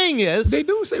I'm saying is... They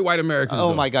do say white Americans. Oh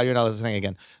though. my God, you're not listening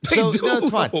again. They do. No, it's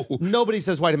fine. Nobody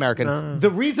says white American.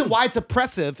 The reason why it's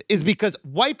oppressive is because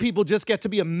white people just get to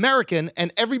be American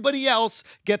and everybody else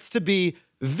gets to be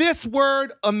this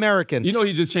word American. You know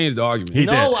he just changed the argument. He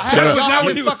No, did. I haven't No, got no,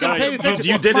 it you- fucking no, paid you- attention.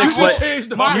 You didn't You explain. just changed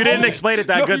the argument. You didn't explain it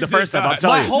that No, good you the first did time. I'm not.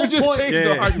 telling My you. whole You just point- changed the Yeah.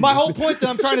 argument. My whole point that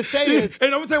I'm trying to say is... And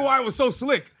I'm gonna tell you why it was so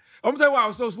slick. I'm gonna tell you why it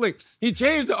was so slick. He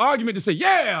changed the argument to say,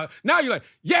 yeah. Now you're like,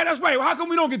 yeah, that's right. Well, how come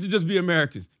we don't get to just be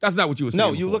Americans? That's not what you were saying. No,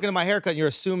 you before. looking at my haircut and you're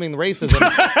assuming racism,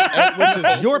 which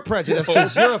is your prejudice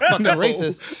because you're a fucking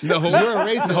racist. No. You're a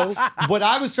racist. What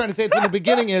I was trying to say from the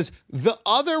beginning is the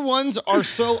other ones are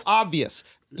so obvious.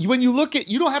 When you look at,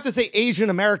 you don't have to say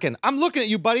Asian American. I'm looking at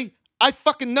you, buddy. I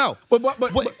fucking know. But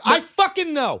I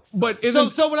fucking know. But so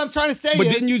isn't- what I'm trying to say But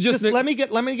is, didn't you just let me get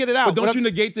it out. But don't What you I'm-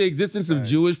 negate the existence of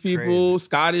Jewish people,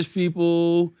 Scottish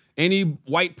people, any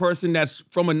white person that's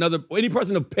from another, any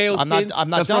person of pale skin I'm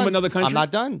not that's done. from another country? I'm not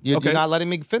done. You're Okay. not letting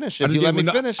me finish. I If just you let gave me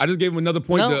him finish. I just gave him another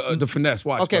point No. to finesse.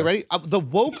 Watch. Okay, bro. ready? The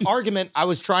woke argument I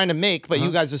was trying to make, but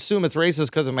you guys assume it's racist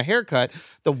because of my haircut.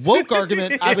 The woke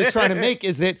argument I was trying to make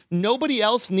is that nobody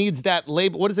else needs that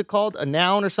label. What is it called? A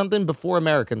noun or something before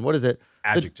American. What is it?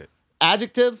 Adjective.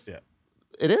 Adjective? Yeah.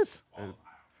 It is.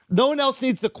 No one else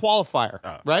needs the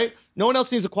qualifier, right? No one else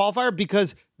needs a qualifier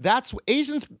because that's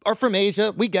Asians are from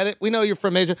Asia. We get it. We know you're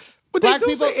from Asia. But Black they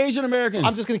do people, say Asian Americans.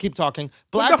 I'm just going to keep talking.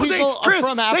 But Black no, people Chris, are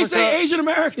from Africa. They say Asian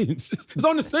Americans. It's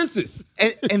on the census.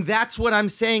 And that's what I'm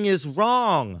saying is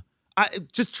wrong.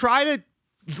 Just try to,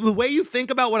 the way you think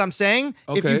about what I'm saying,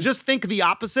 if Okay. you just think the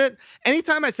opposite,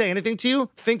 anytime I say anything to you,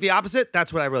 think the opposite,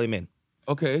 that's what I really mean.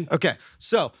 Okay. Okay,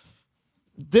 so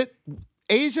the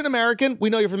Asian American, we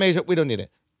know you're from Asia, we don't need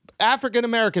it. African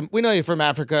American, we know you're from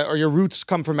Africa or your roots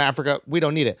come from Africa, we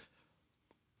don't need it.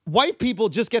 White people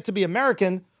just get to be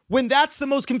American when that's the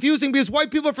most confusing because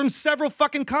white people are from several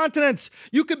fucking continents.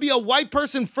 You could be a white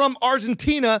person from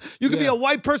Argentina. You could be a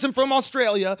white person from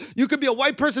Australia. You could be a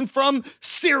white person from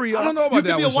Syria. I don't know about You that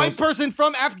could be a one, white Schulz. person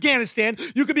from Afghanistan.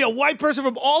 You could be a white person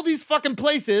from all these fucking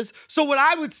places. So what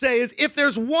I would say is if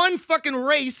there's one fucking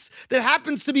race that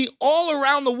happens to be all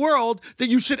around the world that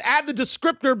you should add the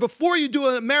descriptor before you do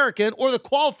an American or the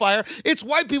qualifier, it's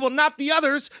white people, not the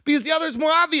others, because the others more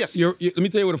obvious. Let me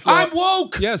tell you what a flaw. I'm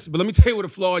woke. Yes, but let me tell you what a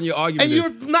flaw in your argument And is.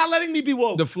 you're not letting me be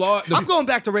woke. The flaw. I'm going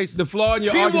back to racism. The flaw in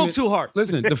your Being argument. woke too hard.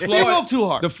 Listen, the flaw. Being woke too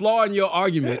hard. The flaw in your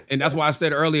argument, and that's why I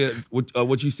said earlier,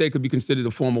 what you say could be considered a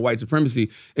form of white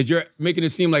supremacy, is you're making it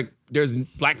seem like there's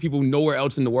black people nowhere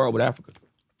else in the world but Africa.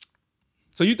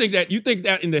 So you think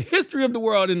that in the history of the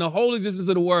world, in the whole existence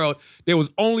of the world, there was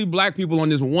only black people on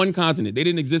this one continent. They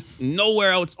didn't exist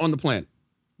nowhere else on the planet.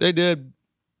 They did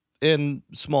in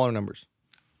smaller numbers.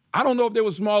 I don't know if they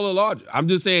were small or large. I'm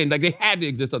just saying, like, they had to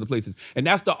exist other places. And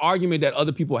that's the argument that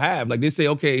other people have. Like, they say,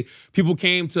 okay, people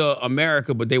came to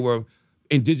America, but they were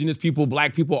indigenous people,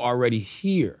 black people already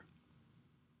here.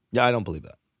 Yeah, I don't believe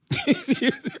that.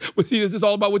 But see, this is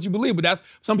all about what you believe. But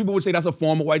some people would say that's a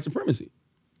form of white supremacy.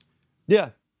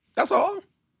 Yeah. That's all.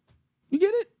 You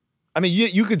get it? I mean,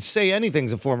 you could say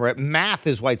anything's a form of math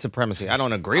is white supremacy. I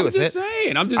don't agree with I'm it. just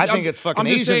saying. I think it's fucking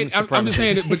Asian supremacy. I'm just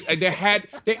saying that,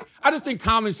 but I just think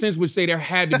common sense would say there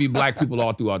had to be black people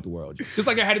all throughout the world. Just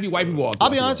like there had to be white people all throughout I'll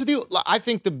be the honest world. with you. I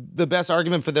think the best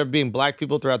argument for there being black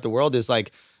people throughout the world is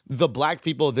like the black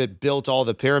people that built all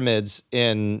the pyramids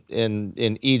in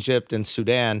Egypt and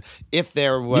Sudan. If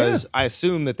there was, I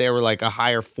assume that they were like a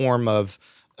higher form of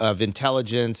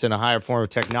intelligence and a higher form of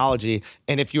technology.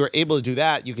 And if you were able to do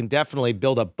that, you can definitely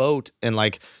build a boat and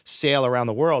like sail around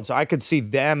the world. So I could see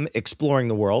them exploring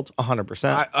the world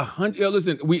 100%.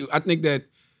 Listen, I think that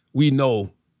we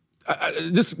know.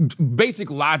 Just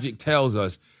basic logic tells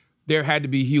us there had to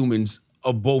be humans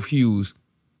of both hues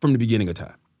from the beginning of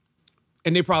time.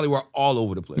 And they probably were all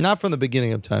over the place. Not from the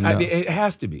beginning of time, no. It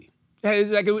has to be.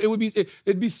 It's like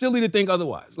it'd be silly to think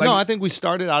otherwise. Like, No, I think we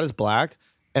started out as black.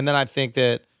 And then I think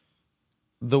that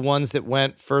the ones that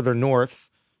went further north,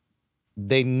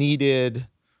 they needed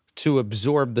to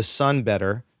absorb the sun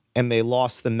better, and they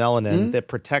lost the melanin that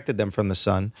protected them from the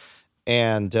sun.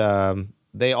 And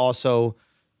they also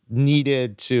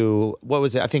needed to, what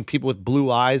was it? I think people with blue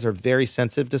eyes are very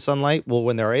sensitive to sunlight. Well,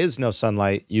 when there is no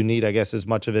sunlight, you need, I guess, as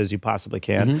much of it as you possibly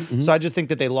can. So I just think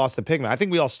that they lost the pigment. I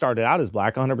think we all started out as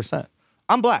black 100%.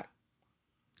 I'm black.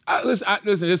 Listen,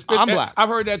 I'm black. I've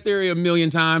heard that theory a million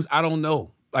times. I don't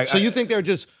know. Like, So you think they're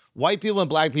just white people and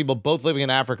black people both living in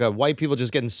Africa. White people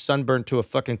just getting sunburnt to a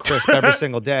fucking crisp every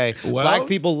single day. Well, black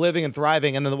people living and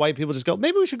thriving, and then the white people just go,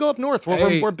 maybe we should go up north.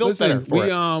 We're built listen, better for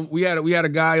it. We had a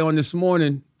guy on this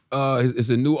morning. It's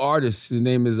a new artist. His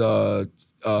name is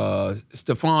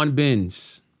Stefan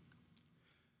Benz.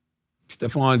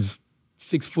 Stefan's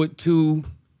 6'2",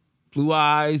 blue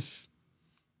eyes,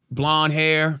 blonde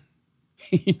hair.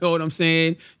 You know what I'm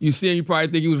saying? You see him, you probably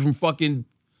think he was from fucking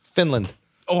Finland.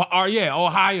 Oh yeah,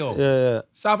 Ohio. Yeah.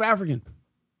 South African.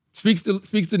 Speaks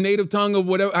the native tongue of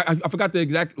whatever. I forgot the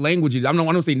exact languages. I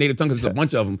don't say native tongue because there's a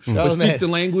bunch of them. But speaks the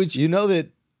language. You know that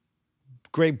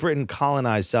Great Britain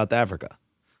colonized South Africa,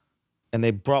 and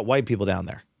they brought white people down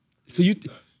there. So you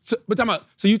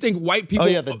think white people? Oh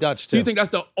yeah, the Dutch too. So you think that's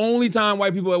the only time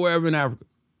white people were ever in Africa?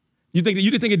 You think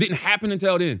it didn't happen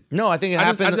until then? No, I think it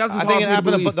happened. I think it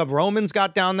happened. But the Romans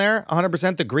got down there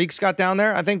 100%. The Greeks got down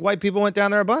there. I think white people went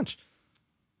down there a bunch.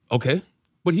 Okay,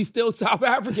 but he's still South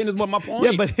African. Is what my point.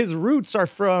 Yeah, but his roots are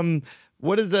from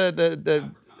what is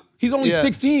the? He's only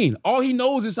 16. All he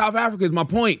knows is South Africa. Is my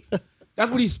point.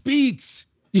 That's what he speaks.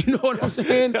 You know what I'm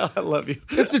saying? I love you.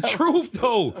 It's the truth,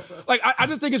 though. Like, I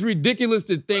just think it's ridiculous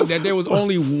to think that there was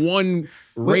only one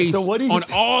race on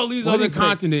all these other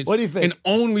continents. What do you think? And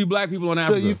only black people on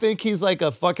Africa. So you think he's like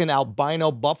a fucking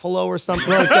albino buffalo or something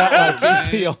like that? Like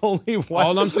he's the only white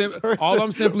all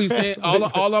I'm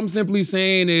simply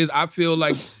saying is I feel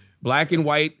like black and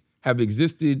white have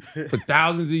existed for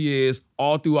thousands of years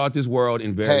all throughout this world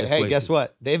in various places. Hey, guess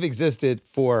what? They've existed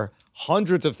for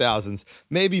hundreds of thousands,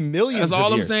 maybe millions That's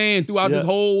all of years. I'm saying throughout this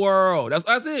whole world.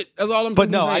 That's it. That's all I'm saying. But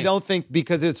no, I don't think,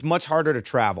 because it's much harder to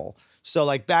travel. So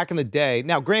like back in the day,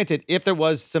 now granted, if there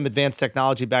was some advanced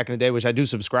technology back in the day, which I do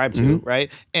subscribe to,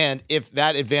 right? And if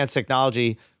that advanced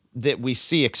technology that we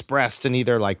see expressed in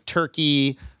either like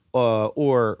Turkey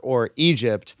or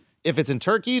Egypt, if it's in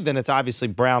Turkey, then it's obviously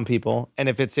brown people. And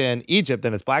if it's in Egypt,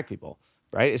 then it's black people,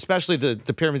 right? Especially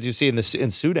the pyramids you see in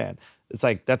Sudan. It's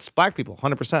like, that's black people,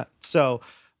 100%. So,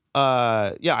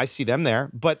 yeah, I see them there.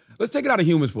 But let's take it out of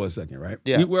humans for a second, right?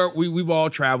 Yeah. We've all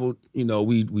traveled. You know,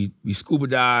 we scuba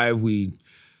dive. We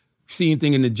seen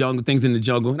things in the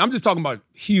jungle. And I'm just talking about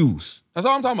hues. That's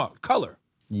all I'm talking about. Color.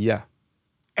 Yeah.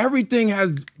 Everything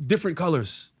has different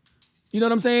colors. You know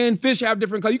what I'm saying? Fish have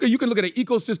different colors. You can look at an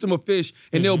ecosystem of fish,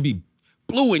 and they'll be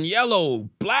blue and yellow,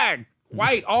 black,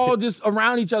 white, all just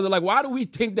around each other. Like, why do we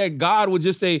think that God would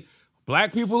just say,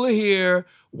 black people are here,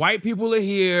 white people are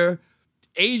here,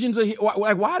 Asians are here?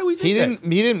 Like, why do we think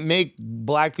that? He didn't make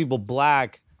black people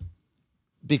black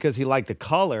because he liked the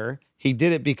color. He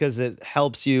did it because it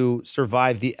helps you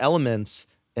survive the elements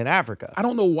in Africa. I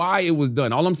don't know why it was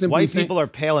done. All I'm simply saying, white people are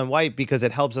pale and white because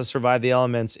it helps us survive the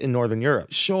elements in Northern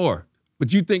Europe. Sure.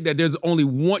 But you think that there's only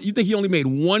one, you think he only made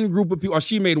one group of people, or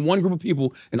she made one group of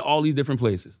people in all these different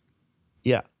places?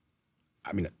 Yeah.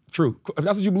 I mean, true. If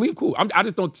that's what you believe, cool. I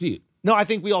just don't see it. No, I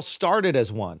think we all started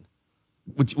as one.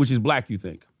 Which is black, you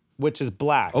think? Which is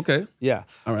black. Okay. Yeah.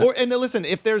 All right. And listen,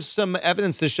 if there's some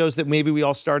evidence that shows that maybe we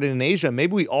all started in Asia,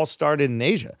 maybe we all started in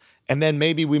Asia, and then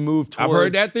maybe we moved towards. I've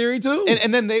heard that theory too.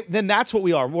 And then that's what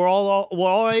we are. We're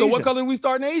all Asian. So what color did we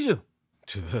start in Asia?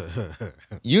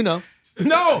 You know.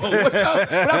 No,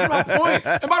 that's my point.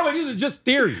 And by the way, these are just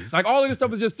theories. Like all of this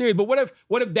stuff is just theories. But what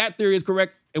if that theory is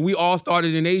correct and we all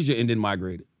started in Asia and then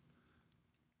migrated?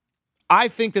 I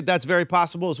think that that's very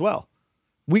possible as well.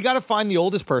 We got to find the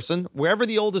oldest person, wherever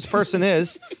the oldest person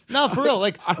is. No, for real.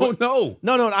 Like I don't know.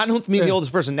 No, I don't mean the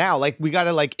oldest person now. Like we got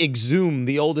to like exhume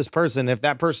the oldest person. If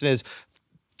that person is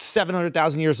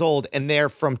 700,000 years old and they're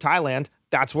from Thailand,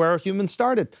 that's where humans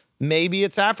started. Maybe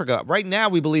it's Africa. Right now,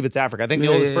 we believe it's Africa. I think the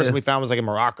oldest person we found was like in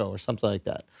Morocco or something like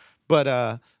that. But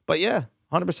yeah,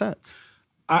 100%.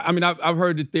 I mean, I've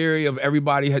heard the theory of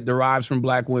everybody derives from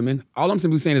black women. All I'm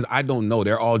simply saying is I don't know.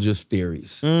 They're all just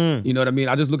theories. You know what I mean?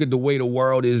 I just look at the way the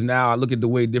world is now. I look at the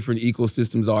way different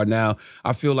ecosystems are now.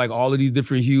 I feel like all of these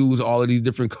different hues, all of these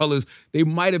different colors, they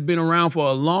might have been around for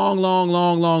a long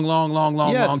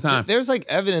time. There's like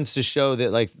evidence to show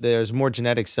that like there's more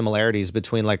genetic similarities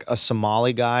between like a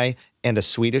Somali guy and a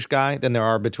Swedish guy than there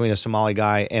are between a Somali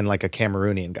guy and like a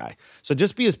Cameroonian guy. So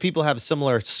just because people have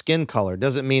similar skin color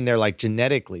doesn't mean they're like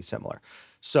genetically similar.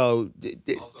 So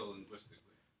Also linguistically.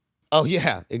 oh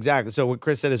yeah, exactly. So what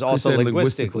Chris said is also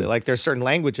linguistically. Like there's certain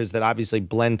languages that obviously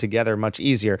blend together much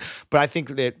easier. But I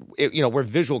think that we're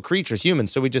visual creatures,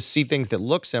 humans. So we just see things that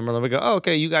look similar and we go, oh,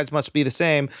 okay, you guys must be the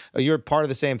same. Or you're part of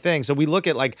the same thing. So we look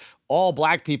at like all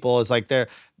black people as like they're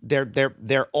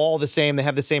all the same. They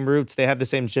have the same roots. They have the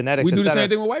same genetics. We do the same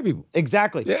thing with white people.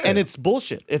 Exactly. Yeah. And it's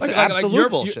bullshit. It's Like absolute you're-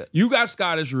 bullshit. You got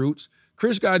Scottish roots.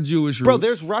 Chris got Jewish roots. Bro,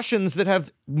 there's Russians that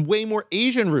have way more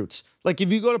Asian roots. Like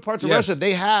if you go to parts of Russia,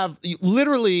 they have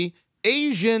literally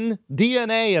Asian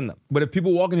DNA in them. But if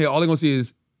people walk in here, all they're gonna see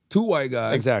is 2 white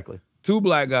guys, Exactly. 2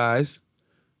 black guys.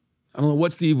 I don't know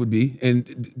what Steve would be,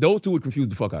 and those 2 would confuse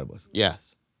the fuck out of us.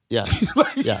 Yes. Yes.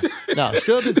 Yes. No,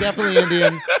 Shub is definitely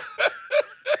Indian.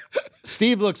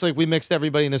 Steve looks like we mixed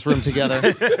everybody in this room together.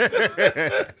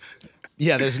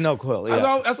 Yeah, there's no quill.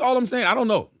 Yeah. That's all I'm saying. I don't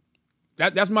know.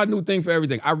 That's my new thing for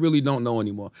everything. I really don't know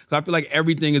anymore. Because I feel like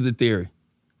everything is a theory.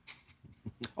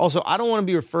 Also, I don't want to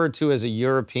be referred to as a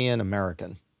European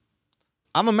American.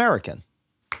 I'm American.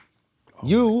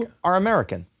 You are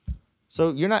American.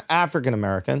 So you're not African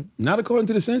American. Not according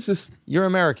to the census. You're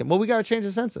American. Well, we got to change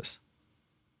the census.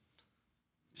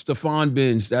 Stefan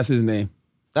Binge, that's his name.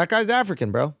 That guy's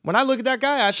African, bro. When I look at that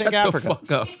guy, I think Africa. Shut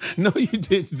the fuck up. No, you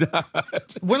did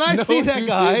not. When I see that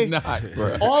guy, did not,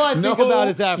 bro. all I think about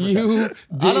is Africa. You did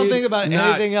I don't think about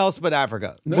not. anything else but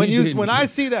Africa. No, when you didn't. when I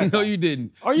see that, No, you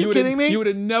didn't. Are you kidding me? You would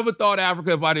have never thought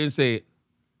Africa if I didn't say it.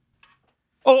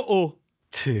 Oh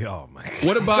my God.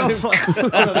 What about him?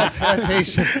 no, that's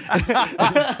Haitian.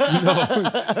 No,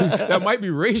 that might be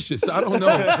racist. I don't know.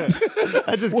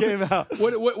 That just came out.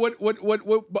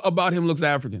 What about him looks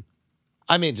African?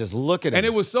 I mean, just look at him. And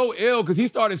it was so ill because he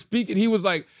started speaking. He was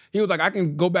like, I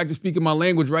can go back to speaking my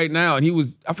language right now. And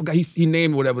I forgot, he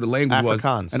named whatever the language was.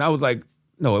 Afrikaans. And I was like,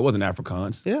 no, it wasn't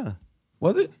Afrikaans. Yeah.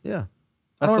 Was it? Yeah.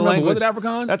 I don't remember. Was it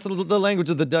Afrikaans? That's the language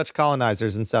of the Dutch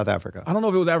colonizers in South Africa. I don't know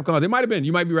if it was Afrikaans. It might have been.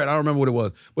 You might be right. I don't remember what it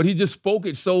was. But he just spoke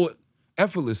it so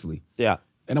effortlessly. Yeah.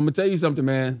 And I'm going to tell you something,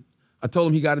 man. I told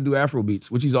him he got to do Afro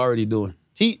beats, which he's already doing.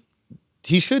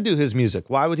 He should do his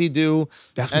music. Why would he do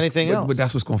anything else? But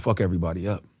that's what's going to fuck everybody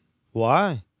up.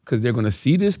 Why? Because they're going to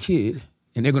see this kid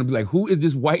and they're going to be like, who is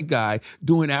this white guy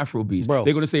doing Afro beats? Bro.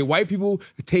 They're going to say white people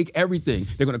take everything.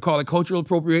 They're going to call it cultural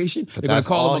appropriation. They're going to that's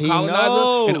call all him a he colonizer.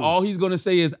 knows. And all he's going to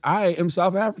say is, I am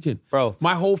South African. Bro.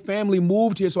 My whole family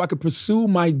moved here so I could pursue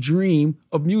my dream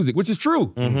of music, which is true.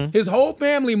 Mm-hmm. His whole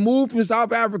family moved from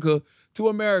South Africa to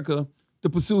America to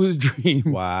pursue his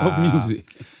dream of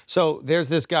music. So there's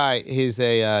this guy. He's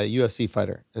a UFC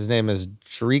fighter. His name is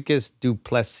Dricus du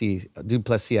Plessis.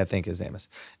 I think his name is.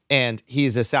 And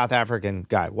he's a South African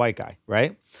guy, white guy,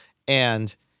 right?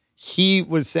 And he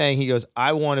was saying, he goes,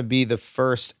 I want to be the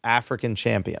first African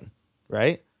champion,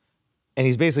 right? And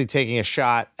he's basically taking a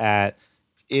shot at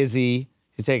Izzy.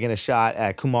 He's taking a shot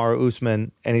at Kamaru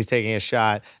Usman, and he's taking a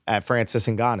shot at Francis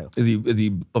Ngannou. Is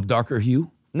he of darker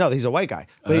hue? No, he's a white guy.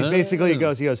 But he's basically, he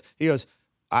goes,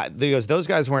 those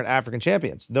guys weren't African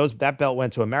champions. That belt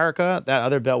went to America. That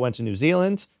other belt went to New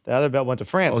Zealand. That other belt went to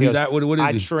France. Oh, what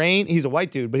is he? He's a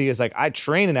white dude, but he is like, I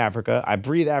train in Africa. I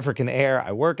breathe African air.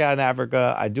 I work out in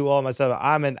Africa. I do all my stuff.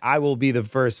 I will be the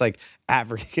first like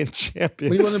African champion.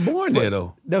 But he wasn't born there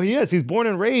though. No, he is. He's born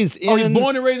and raised in he's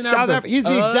born and raised in South Africa. He's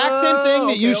the exact same thing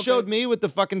that you showed me with the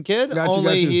fucking kid, Got you.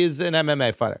 he's an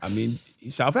MMA fighter. I mean,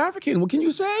 he's South African. What can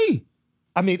you say?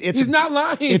 I mean, He's not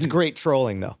lying. It's great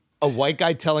trolling though. A white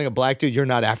guy telling a black dude you're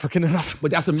not African enough. But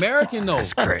that's American though.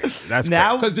 That's great. That's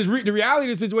now because the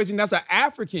reality of the situation, that's an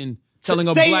African telling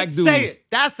a black dude. Say it.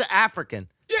 That's the African.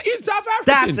 Yeah, he's South African.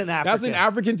 That's an African. That's an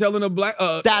African telling a black.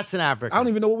 That's an African. I don't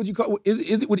even know what would you call. Would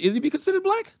Izzy be considered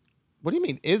black? What do you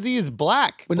mean? Izzy is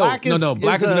black. But Black no, is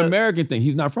black is an American thing.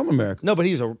 He's not from America. No, but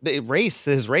he's a race.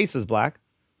 His race is black.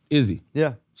 Izzy.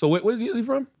 Yeah. So where is he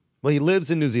from? Well, he lives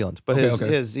in New Zealand, but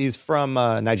he's from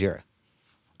Nigeria.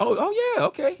 Oh yeah,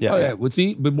 okay. Yeah, oh yeah. yeah. Well,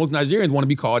 see, but most Nigerians want to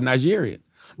be called Nigerian.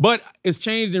 But it's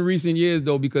changed in recent years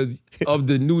though because of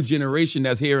the new generation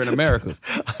that's here in America.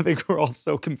 I think we're all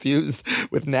so confused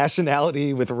with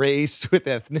nationality, with race, with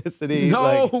ethnicity.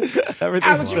 No, like, everything.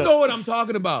 Alex, you know what I'm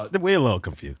talking about. We're a little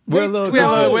confused. We're a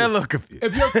little confused.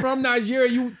 If you're from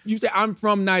Nigeria, you say I'm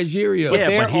from Nigeria.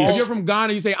 If you're from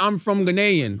Ghana, you say I'm from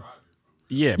Ghanaian.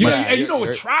 Yeah, You but, know, and you know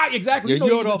what tribe exactly? You're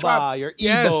you know Yoruba, the tribe. you're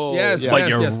Yes, Igbo. yes, Yeah. but yes,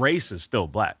 your yes. race is still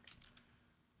black.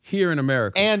 Here in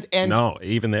America. And No,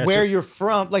 even there. where too. you're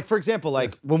from, like for example,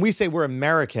 like when we say we're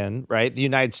American, right? The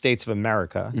United States of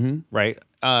America, right?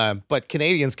 But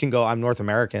Canadians can go, I'm North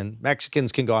American.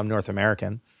 Mexicans can go, I'm North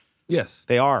American. Yes.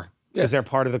 They are, because Yes. they're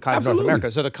part of the continent Absolutely. of North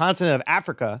America. So the continent of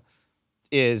Africa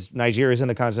is Nigeria's in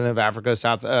the continent of Africa,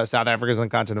 South Africa's in the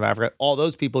continent of Africa. All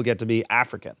those people get to be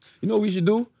African. You know what we should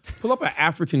do? Pull up an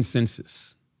African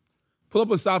census. Pull up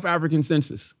a South African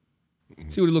census.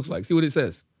 See what it looks like. See what it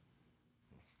says.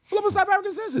 Pull up a South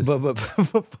African census. But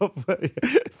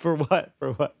for what?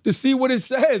 For what? To see what it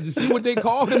says, to see what they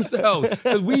call themselves.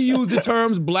 Because we use the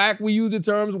terms black, we use the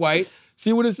terms white.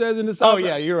 See what it says in the South. Oh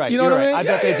yeah, you're right. You know you're what I mean? I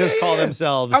bet they just call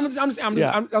themselves. I'm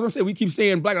saying we keep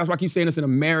saying black. That's why I keep saying it's an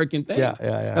American thing. Yeah.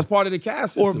 That's part of the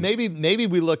caste system. Or maybe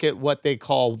we look at what they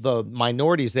call the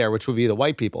minorities there, which would be the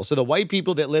white people. So the white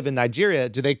people that live in Nigeria,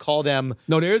 do they call them?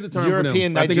 No, there is a term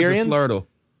European for them. I think it's a Nigerians? slur though.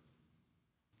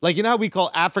 Like, you know how we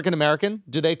call African American?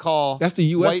 Do they call That's the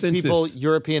U.S. white census. people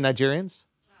European Nigerians?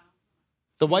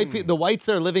 The the whites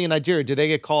that are living in Nigeria, do they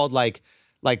get called like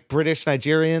British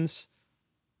Nigerians?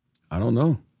 I don't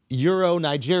know. Euro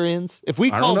Nigerians? If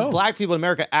we I don't call know. black people in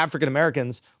America African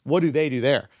Americans, what do they do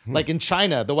there? Like in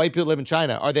China, the white people live in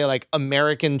China. Are they like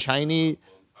American Chinese?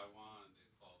 Well, in Taiwan,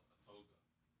 they call it a toga.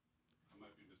 I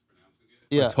might be mispronouncing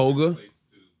it. Yeah. Toga. Relates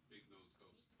to big nose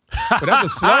ghost. But that's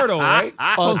a slur though, right?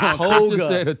 Hold on. Chris toga. just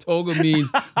said a toga means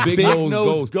big, Big nose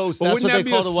nose ghost. ghost. But That's wouldn't what that they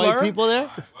be call a the slur? white people there?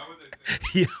 Why would they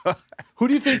say Yeah, Who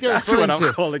do you think they're that's referring what I'm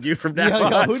to? calling you from now Yo,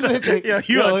 on. who do they think?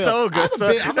 You a toga,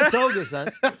 son. I'm a toga,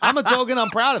 son. I'm a toga and I'm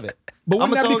proud of it. But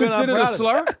wouldn't I'm that be toga and I'm considered a proud of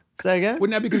slur? it. Say again?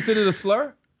 Wouldn't that be considered a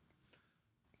slur?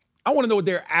 I want to know what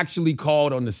they're actually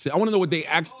called on the. I want to know what they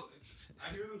actually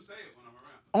I hear them say it when I'm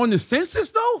around. on the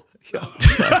census though. Bro,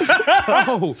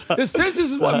 the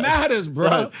census is what matters,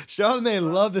 bro.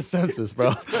 Charlamagne love the census,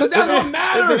 bro. So that's what If it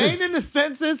matters. ain't in the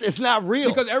census, it's not real.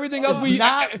 Because everything else It's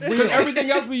not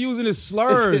real. we using is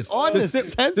slurs. Is it on the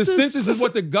census? The census is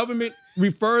what the government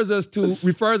refers us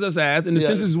as, and the Yeah.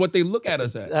 census is what they look at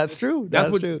us as. That's true. That's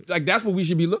That's what true. that's what we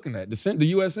should be looking at. The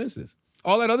U.S. Census.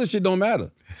 All that other shit don't matter.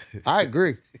 I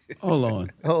agree. Hold on.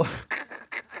 Oh,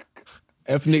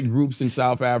 Ethnic groups in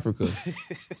South Africa.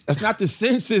 That's not the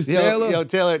census, Taylor.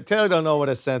 Taylor don't know what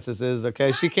a census is,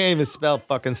 okay? She can't even spell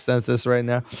fucking census right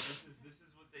now. This is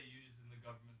what they use in the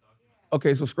government document.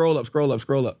 Okay, so scroll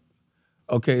up.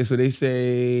 Okay, so they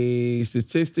say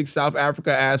statistics. South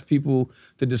Africa asked people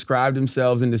to describe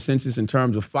themselves in the census in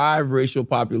terms of 5 racial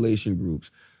population groups: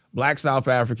 Black South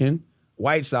African,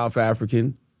 White South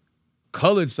African,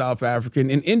 Colored South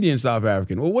African, and Indian South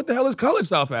African. Well, what the hell is Colored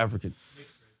South African?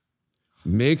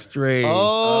 Mixed race.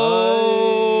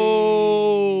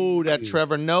 Oh, that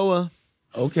Trevor Noah.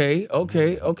 Okay.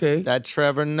 That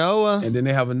Trevor Noah. And then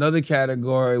they have another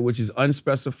category which is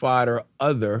unspecified or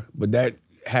other, but that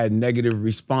had negative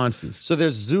responses. So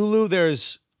there's Zulu.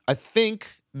 I think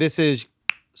this is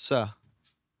XHOSA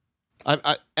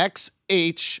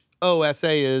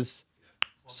is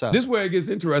This is where it gets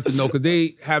interesting though, because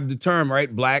they have the term,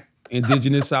 right? Black,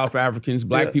 indigenous South Africans,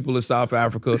 black people of South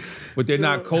Africa, but they're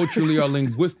not culturally or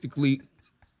linguistically,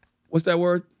 what's that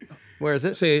word? Where is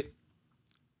it? Say it.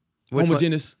 Which one?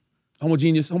 Homogeneous.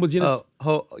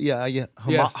 Yeah.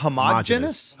 Yes.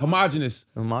 Homogeneous?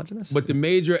 Homogeneous. But the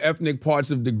major ethnic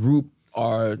parts of the group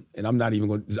are, and I'm not even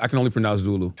going to, I can only pronounce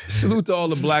Zulu. Salute to all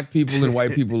the black people and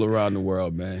white people around the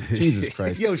world, man. Jesus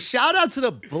Christ. Yo, shout out to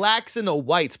the blacks and the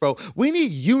whites, bro. We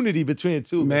need unity between the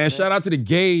two. Man, shout out to the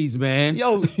gays, man.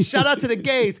 Yo, shout out to the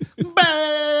gays.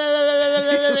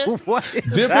 What?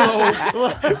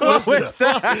 Diplo. What was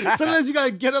that? Sometimes you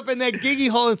gotta get up in that giggy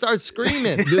hole and start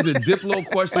screaming. There's a Diplo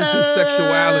questions his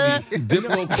sexuality.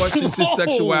 Diplo questions his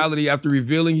sexuality after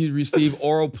revealing he received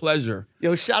oral pleasure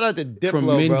Yo, shout out to Diplo, from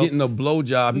men bro. getting a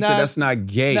blowjob. He said that's not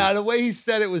gay. Nah, the way he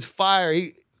said it was fire.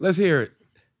 Let's hear it.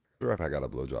 I got a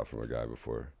blowjob from a guy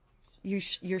before.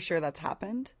 You're sure that's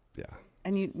happened? Yeah.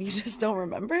 And you just don't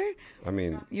remember? I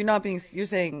mean, You're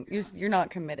saying you're not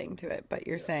committing to it, but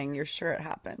you're saying you're sure it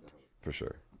happened. for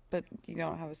sure. But you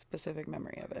don't have a specific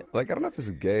memory of it. Like, I don't know if it's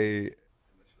gay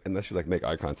unless you like make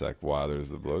eye contact while there's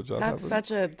the blowjob. That's happening.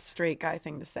 such a straight guy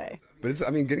thing to say. But it's, I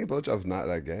mean, getting a blowjob is not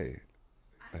that gay,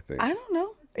 I think. I don't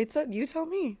know. You tell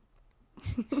me.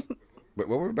 But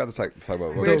what we're about to talk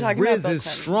about. We're The talking about Riz Bill is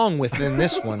Clinton. strong within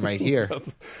this one right here.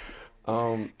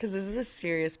 Because this is a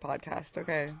serious podcast,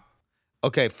 okay?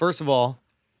 Okay, first of all,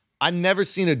 I never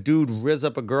seen a dude rizz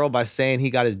up a girl by saying he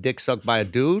got his dick sucked by a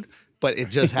dude, but it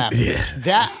just happened.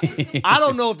 That I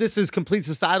don't know if this is complete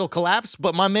societal collapse,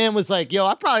 but my man was like, "Yo,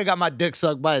 I probably got my dick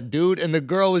sucked by a dude," and the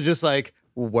girl was just like,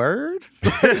 "Word?"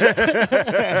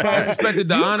 I respected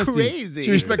the You honesty. crazy.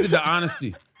 She respected the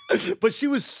honesty. But she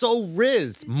was so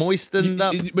riz, moistened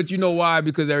up. But you know why?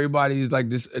 Because everybody is like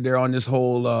this. They're on this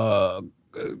whole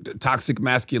toxic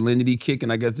masculinity kick,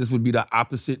 and I guess this would be the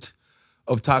opposite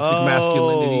of toxic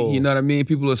masculinity. You know what I mean?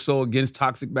 People are so against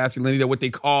toxic masculinity that what they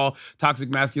call toxic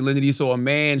masculinity. So a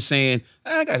man saying,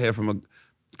 "I got head from a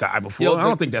guy before," Yo, I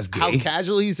don't think that's gay. How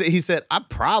casual he said, "I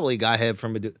probably got head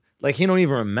from a dude." Like he don't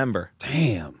even remember.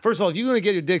 Damn. First of all, if you're gonna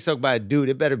get your dick sucked by a dude,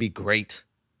 it better be great.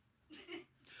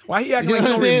 Why he acting You like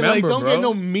know he what don't I mean? remember, Like, don't bro? get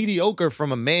no mediocre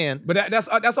from a man. But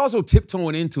that's also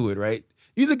tiptoeing into it, right?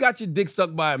 You either got your dick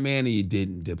sucked by a man or you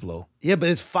didn't, Diplo. Yeah, but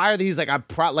it's fire that he's like,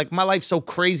 like my life's so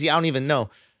crazy, I don't even know.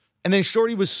 And then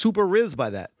Shorty was super rizzed by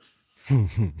that.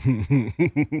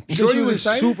 Shorty was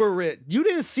super rizzed. You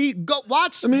didn't see? Go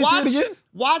watch. Let me see it again.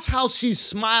 Watch how she's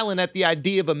smiling at the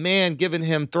idea of a man giving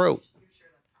him throat.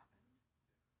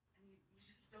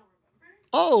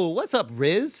 Oh, what's up,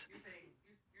 Riz?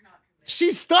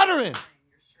 She's stuttering.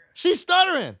 She's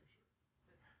stuttering.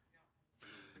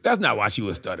 That's not why she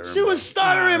was stuttering. She was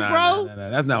stuttering, bro. Nah,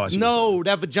 that's not why she was No,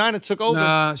 that vagina took over.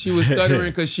 Nah, she was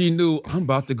stuttering because she knew I'm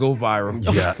about to go viral.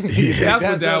 Yeah. That's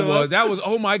what that was. That was,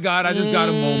 oh my God, I just got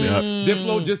a moment.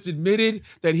 Diplo just admitted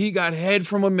that he got head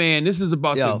from a man. This is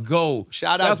about to go.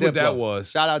 Shout out That's Diplo. what that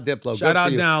was. Shout out Diplo. Shout Good out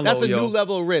for you. down That's low, a yo. new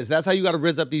level of Riz. That's how you got to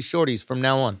Riz up these shorties from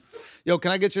now on. Yo,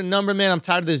 can I get your number, man? I'm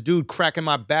tired of this dude cracking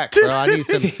my back, bro. I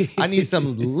need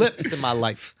some lips in my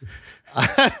life.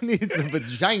 I need some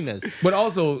vaginas. But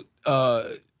also,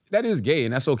 that is gay,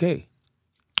 and that's okay.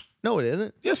 No, it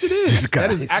isn't. Yes, it is.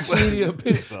 That is actually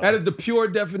that is the pure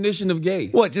definition of gay.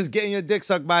 What? Just getting your dick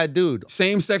sucked by a dude?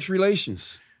 Same-sex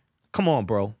relations. Come on,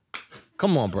 bro.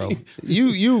 Come on, bro.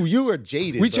 You are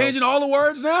jaded. We bro. changing all the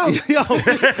words now. Yo, come on,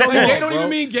 Gay don't bro. even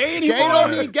mean gay anymore. Gay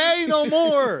don't mean gay no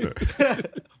more.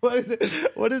 What is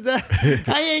it? What is that?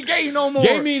 I ain't gay no more.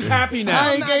 Gay means happy now.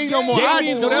 I ain't gay no more. Gay I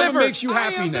means delivered. whatever makes you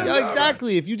happy now. Yeah,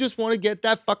 exactly. If you just want to get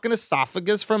that fucking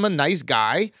esophagus from a nice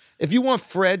guy, if you want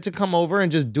Fred to come over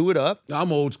and just do it up.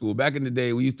 I'm old school. Back in the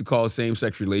day, we used to call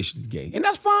same-sex relations gay, and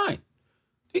that's fine.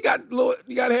 He got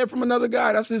head from another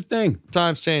guy. That's his thing.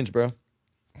 Times change, bro.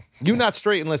 You're not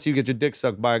straight unless you get your dick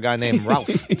sucked by a guy named Ralph.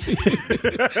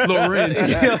 Loren.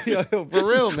 yo, for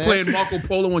real, man. Playing Marco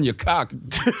Polo on your cock.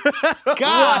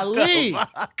 Golly.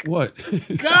 What?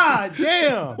 God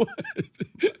damn.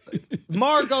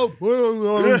 Marco.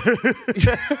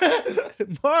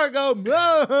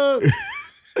 Marco.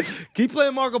 Keep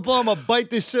playing Marco Polo. I'm going to bite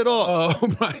this shit off.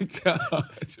 Oh, my God.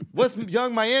 What's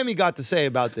Young Miami got to say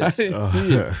about this? I didn't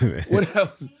see it. What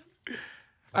else?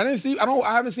 I haven't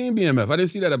seen BMF. I didn't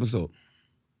see that episode.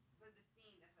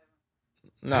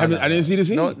 No, I didn't see the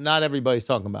scene. No, not everybody's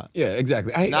talking about. Yeah,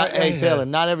 exactly. Hey, Taylor,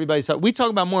 not everybody's talking. We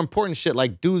talking about more important shit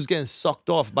like dudes getting sucked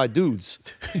off by dudes.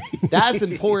 That's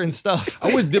important stuff.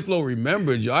 I wish Diplo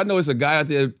remembered, yo. I know it's a guy out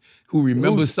there who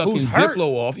remembers sucking hurt.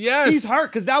 Diplo off. Yes. He's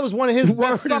hurt because that was one of his best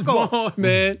Word is suck-offs. bond,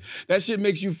 man. That shit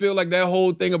makes you feel like that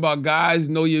whole thing about guys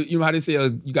know you know how they say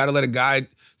you got to let a guy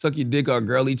suck your dick or a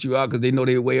girl eat you out because they know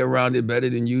their way around it better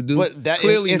than you do. But that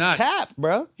Clearly it's not. cap,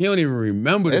 bro. He don't even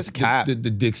remember It's cap. the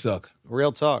dick suck.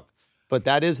 Real talk. But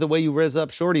that is the way you riz up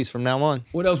shorties from now on.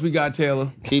 What else we got,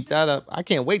 Taylor? Keep that up. I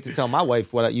can't wait to tell my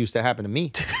wife what used to happen to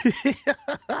me.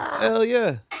 Hell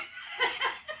yeah.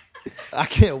 I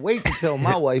can't wait to tell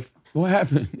my wife. What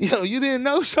happened? Yo, you didn't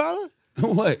know, Charlotte?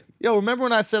 What? Yo, remember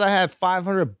when I said I had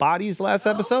 500 bodies last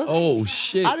episode? Oh,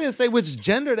 shit. I didn't say which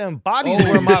gender them bodies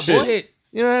were, my boy. Shit.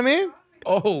 You know what I mean?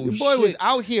 Oh, Your boy was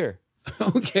out here.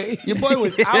 Okay. Your boy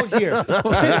was out here.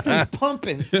 Pistons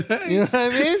pumping. You know what I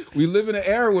mean? We live in an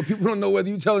era where people don't know whether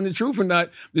you're telling the truth or not.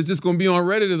 This is going to be on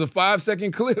Reddit as a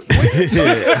 5-second clip. It's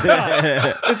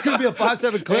going to be a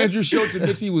 5-7 clip. Andrew Schulz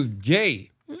admits he was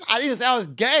gay. I didn't say I was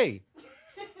gay.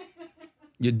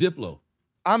 You're Diplo.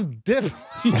 I'm Diplo.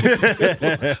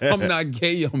 I'm not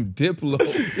gay, I'm Diplo.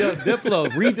 Yo, Diplo,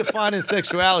 redefining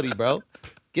sexuality, bro.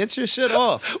 Get your shit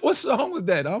off. What song was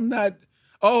that? I'm not...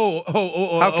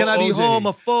 How can I be OJ.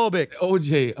 homophobic?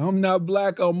 OJ. I'm not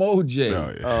black, I'm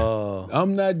OJ. Oh, yeah.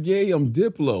 I'm not gay, I'm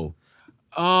Diplo.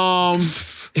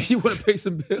 You want to pay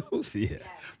some bills? Yeah.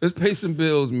 Let's pay some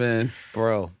bills, man.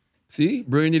 Bro. See?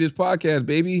 Bringing you this podcast,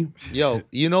 baby. Yo,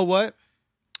 you know what?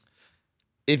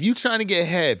 If you trying to get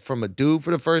head from a dude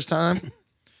for the first time,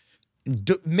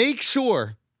 make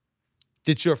sure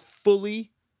that you're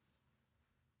fully,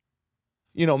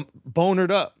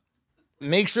 bonered up.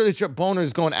 Make sure that your boner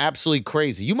is going absolutely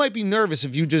crazy. You might be nervous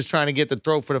if you just trying to get the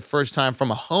throat for the first time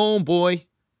from a homeboy.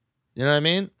 You know what I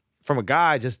mean? From a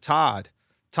guy, just Todd.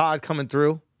 Todd coming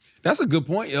through. That's a good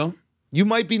point, yo. You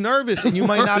might be nervous and you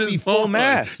might not be full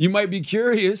mass. You might be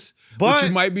curious, but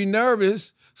you might be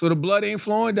nervous. So the blood ain't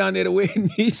flowing down there the way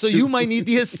it needs So to. you might need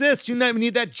the assist. You might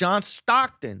need that John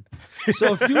Stockton.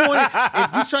 So if you're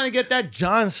trying to get that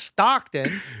John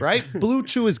Stockton, right? Blue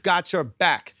Chew has got your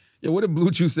back. Yeah, what if Blue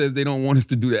Chew says they don't want us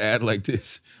to do the ad like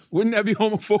this? Wouldn't that be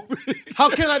homophobic? How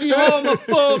can I be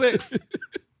homophobic?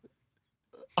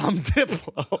 I'm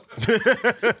Diplo.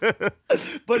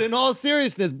 But in all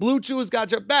seriousness, Blue Chew has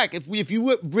got your back. If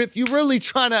you really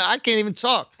trying to, I can't even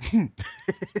talk.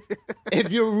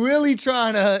 If you're really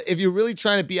trying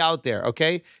to be out there,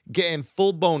 okay, getting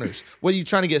full boners, whether you're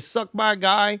trying to get sucked by a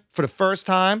guy for the first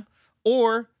time,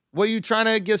 or whether you're trying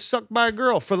to get sucked by a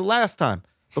girl for the last time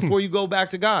before you go back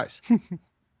to guys,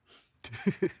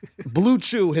 Blue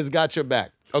Chew has got your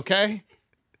back, okay?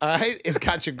 All right, it's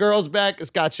got your girl's back. It's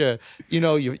got your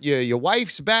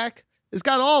wife's back. It's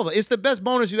got all of it. It's the best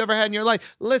bonus you've ever had in your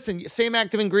life. Listen, same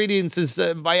active ingredients as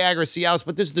Viagra, Cialis,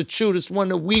 but this is the Chew. This one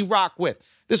that we rock with.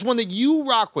 This one that you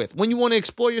rock with when you want to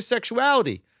explore your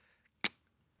sexuality.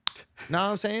 Know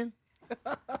what I'm saying?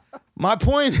 My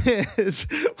point is,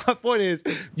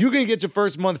 you can get your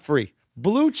first month free.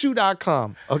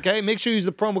 BlueChew.com. Okay, make sure you use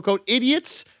the promo code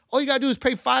idiots. All you gotta do is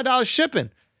pay $5 shipping.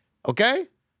 Okay.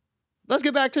 Let's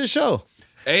get back to the show.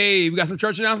 Hey, we got some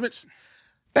church announcements.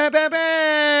 Bam, bam,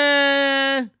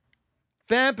 bam.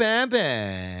 Bam, bam,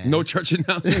 bam. No church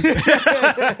announcements.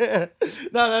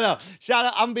 No. Shout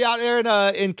out. I'm going to be out there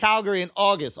in Calgary in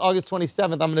August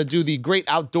 27th. I'm going to do the Great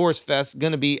Outdoors Fest.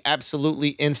 Going to be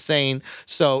absolutely insane.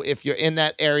 So if you're in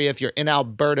that area, if you're in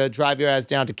Alberta, drive your ass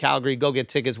down to Calgary. Go get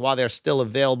tickets while they're still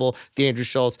available.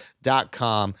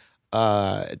 TheAndrewSchultz.com.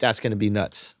 That's going to be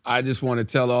nuts. I just want to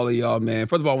tell all of y'all, man.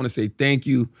 First of all, I want to say thank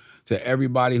you to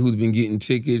everybody who's been getting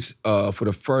tickets for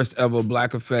the first ever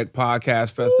Black Effect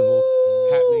Podcast Festival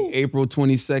happening April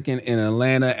 22nd in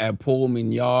Atlanta at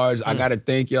Pullman Yards. I got to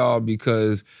thank y'all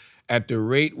because at the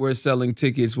rate we're selling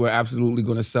tickets, we're absolutely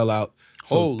going to sell out.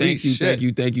 So Holy shit.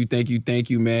 Thank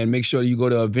you, man. Make sure you go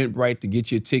to Eventbrite to get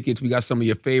your tickets. We got some of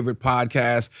your favorite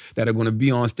podcasts that are going to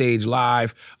be on stage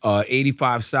live.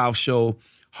 85 South Show,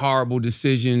 Horrible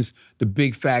Decisions, the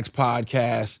Big Facts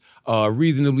Podcast,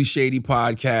 Reasonably Shady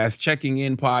Podcast, Checking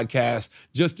In Podcast,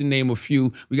 just to name a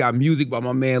few. We got music by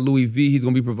my man Louis V. He's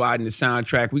going to be providing the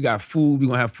soundtrack. We got food. We're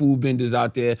going to have food vendors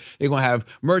out there. They're going to have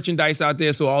merchandise out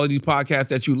there. So all of these podcasts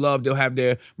that you love, they'll have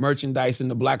their merchandise in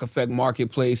the Black Effect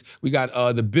Marketplace. We got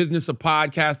the Business of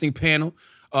Podcasting panel.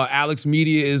 Alex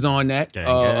Media is on that,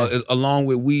 along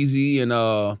with Wheezy and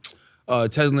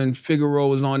Teslin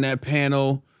Figaro is on that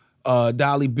panel.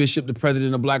 Dolly Bishop, the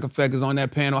president of Black Effect, is on that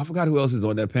panel. I forgot who else is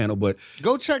on that panel, but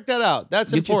go check that out.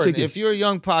 That's important. If you're a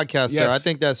young podcaster, yes. I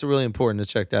think that's really important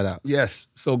to check that out. Yes.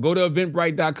 So go to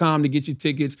eventbrite.com to get your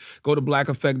tickets. Go to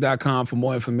blackeffect.com for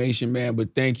more information, man.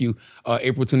 But thank you,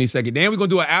 April 22nd. Then we're going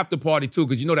to do an after party, too,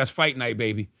 because you know that's fight night,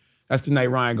 baby. That's the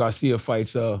night Ryan Garcia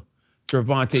fights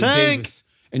Gervonta Davis.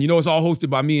 And you know it's all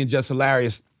hosted by me and Jess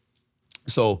Hilarious.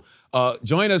 So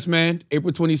join us, man.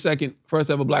 April 22nd,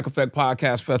 first ever Black Effect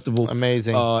Podcast Festival.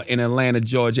 Amazing. In Atlanta,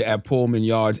 Georgia at Pullman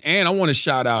Yards. And I want to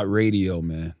shout out radio,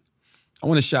 man. I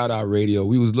want to shout out radio.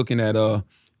 We was looking at, it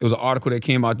was an article that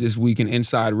came out this week in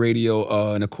Inside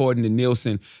Radio, and according to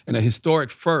Nielsen, in a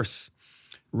historic first,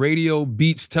 radio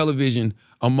beats television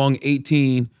among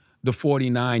 18 to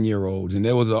 49-year-olds. And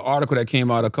there was an article that came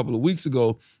out a couple of weeks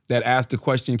ago that asked the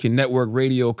question, can network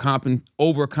radio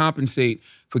overcompensate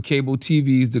for cable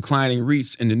TV's declining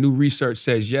reach? And the new research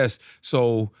says yes.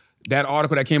 So that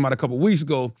article that came out a couple of weeks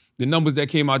ago, the numbers that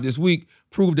came out this week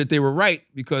proved that they were right,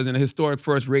 because in a historic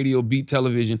first, radio beat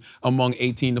television among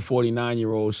 18 to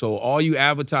 49-year-olds. So all you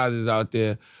advertisers out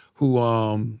there who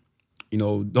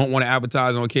don't want to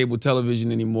advertise on cable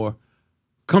television anymore,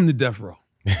 come to Death Row.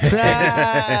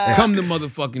 Come to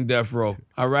motherfucking Death Row,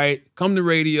 all right? Come to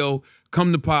radio,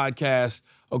 come to podcast,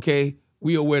 okay?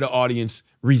 We are where the audience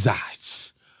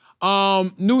resides.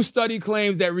 New study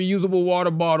claims that reusable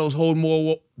water bottles hold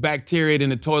more bacteria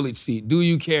than a toilet seat. Do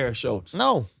you care, Schultz?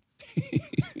 No.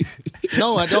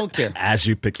 No, I don't care. As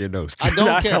you pick your nose. I don't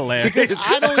That's care. hilarious. Because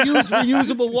I don't use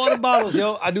reusable water bottles,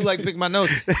 yo. I do like to pick my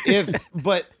nose.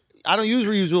 But I don't use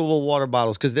reusable water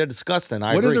bottles because they're disgusting.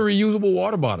 What is a reusable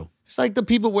water bottle? It's like the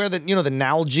people wear the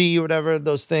Nalgene or whatever,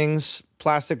 those things,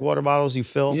 plastic water bottles you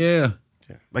fill. Yeah.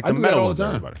 Like I the do that metal all ones, the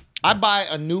time. everybody. I buy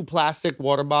a new plastic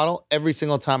water bottle every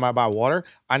single time I buy water.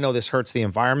 I know this hurts the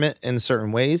environment in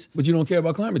certain ways. But you don't care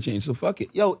about climate change, so fuck it.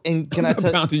 Yo, and can I'm I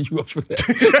tell pounding you up for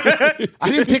that. I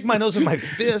didn't pick my nose with my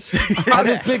fist. I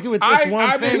just picked it with this one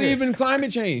I finger. believe in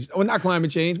climate change. Well, not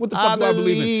climate change. What the fuck do I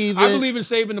believe in? I believe in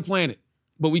saving the planet,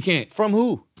 but we can't. From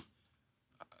who?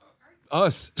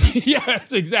 Us.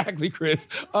 Yes, exactly, Chris.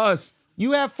 Us.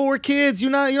 You have 4 kids. You're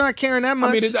not caring that much.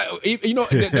 I mean,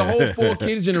 the whole 4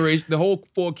 kids generation, the whole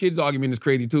 4 kids argument is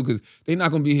crazy too, because they're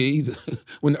not going to be here either.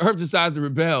 When the Earth decides to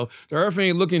rebel, the Earth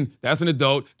ain't looking, that's an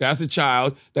adult, that's a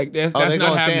child. That's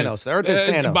not happening. Thanos. The Earth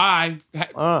is Thanos.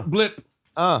 Bye. Blip.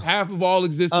 Half of all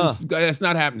existence, that's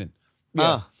not happening.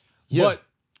 Yeah. Yeah. But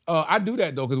I do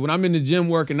that though, because when I'm in the gym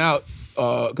working out,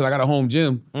 because I got a home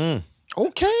gym.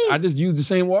 Okay. I just use the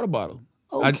same water bottle.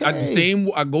 I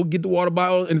go get the water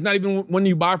bottle, and it's not even one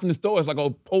you buy from the store. It's like a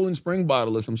Poland Spring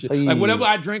bottle or some shit. Like whatever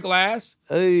I drink last,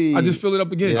 I just fill it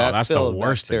up again. Yeah, that's the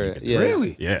worst thing you can do. Yeah.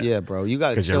 Really? Yeah, bro. You got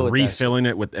to because you're refilling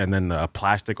it with, and then the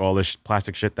plastic, all this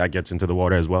plastic shit that gets into the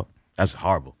water as well. That's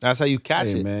horrible. That's how you catch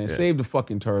it, man. Yeah. Save the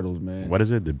fucking turtles, man. What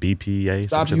is it? The BPA?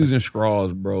 Stop using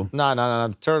straws, bro. No.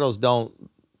 The turtles don't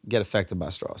get affected by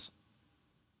straws.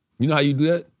 You know how you do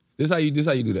that? This is how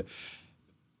you do that.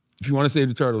 If you want to save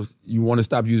the turtles, you want to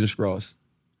stop using straws.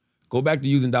 Go back to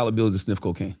using dollar bills to sniff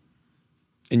cocaine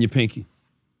in your pinky. You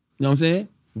know what I'm saying?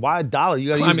 Why a dollar? You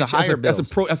got to use the higher bills.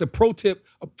 That's a pro tip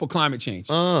for climate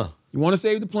change. You want to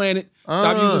save the planet,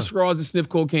 stop using straws to sniff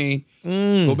cocaine,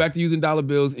 go back to using dollar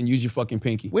bills and use your fucking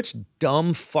pinky. Which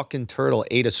dumb fucking turtle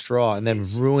ate a straw and then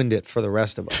ruined it for the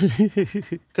rest of us?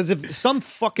 Because if some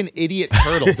fucking idiot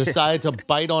turtle decided to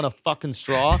bite on a fucking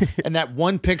straw and that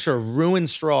one picture ruined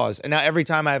straws, and now every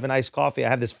time I have an iced coffee, I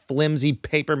have this flimsy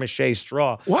paper mache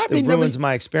straw that ruins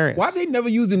my experience. Why have they never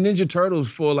used the Ninja Turtles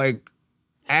for like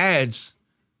ads?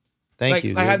 Thank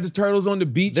you, dude. I had the turtles on the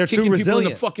beach kicking people in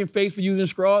the fucking face for using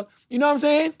straws. You know what I'm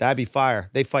saying? That'd be fire.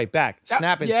 They fight back.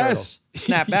 Snapping turtles.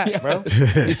 Snap back, bro.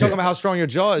 You're talking about how strong your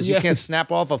jaw is. You can't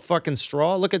snap off a fucking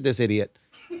straw? Look at this idiot.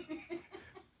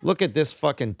 Look at this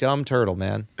fucking dumb turtle,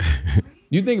 man.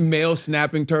 You think male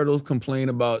snapping turtles complain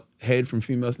about head from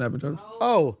female snapping turtles?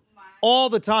 Oh, all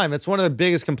the time. It's one of the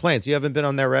biggest complaints. You haven't been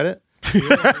on their Reddit?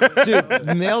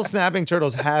 Dude, male snapping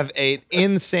turtles have an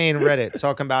insane Reddit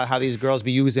talking about how these girls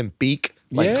be using beak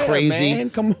like crazy. Man,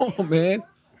 come on, man.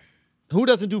 Who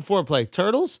doesn't do foreplay?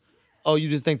 Turtles? Oh, you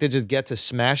just think they just get to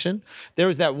smashing? There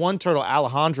was that one turtle,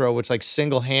 Alejandro, which like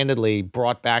single-handedly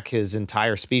brought back his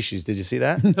entire species. Did you see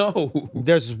that? No.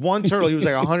 There's one turtle, he was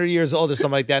like 100 years old or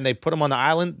something like that, and they put him on the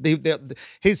island.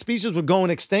 His species were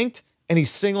going extinct, and he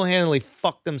single-handedly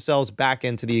fucked themselves back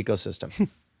into the ecosystem.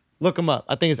 Look him up.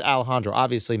 I think it's Alejandro,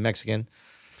 obviously Mexican.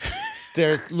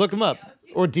 Look him up.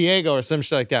 Or Diego or some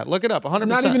shit like that. Look it up, 100%.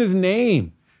 Not even his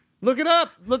name. Look it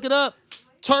up. Look it up.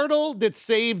 Turtle that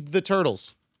saved the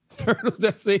turtles. Turtles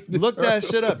that saved the Look turtles. that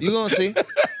shit up. You gonna see.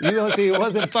 You gonna see it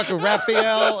wasn't fucking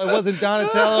Raphael. It wasn't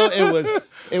Donatello.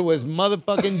 It was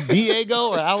motherfucking Diego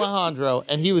or Alejandro.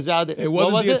 And he was out there. It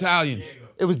wasn't the Italians.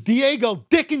 It was Diego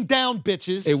dicking down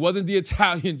bitches. It wasn't the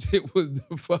Italians. It was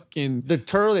the fucking... The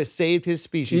turtle that saved his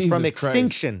species from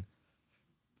extinction.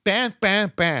 Bam,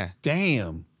 bam, bam.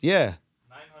 Damn. Yeah.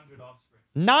 900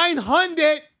 offspring.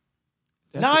 900?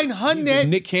 900?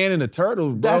 Nick Cannon of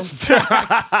Turtles, bro. That's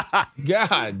facts.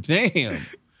 God damn.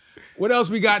 What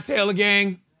else we got, Taylor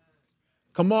Gang?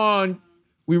 Come on.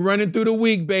 We running through the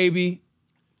week, baby.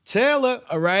 Taylor.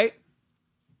 All right.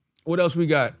 What else we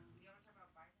got?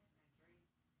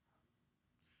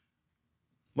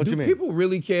 What do you mean? People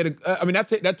really care to... I mean, that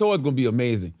tour is going to be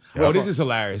amazing. Yeah, this is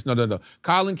hilarious. No.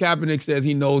 Colin Kaepernick says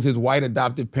he knows his white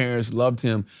adoptive parents loved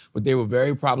him, but they were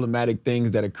very problematic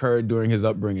things that occurred during his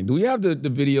upbringing. Do we have the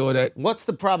video of that? What's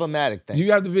the problematic thing? Do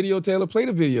you have the video, Taylor? Play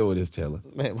the video of this, Taylor.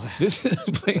 Man, what? This is...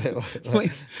 play the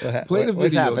video,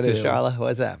 What's happening, Taylor. Charlotte?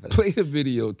 What's happening? Play the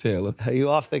video, Taylor. Are you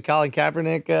off the Colin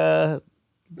Kaepernick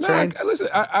train? Listen,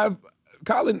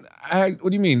 Colin, what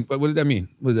do you mean? What does that mean?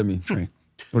 What does that mean, train?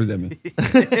 What does that mean?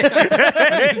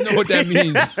 I need to know what that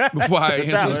means before I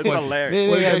answer this question.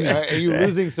 Hilarious. Are you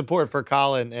losing support for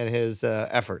Colin and his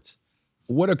efforts?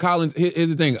 What are Colin's... Here's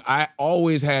the thing. I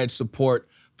always had support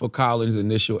for Colin's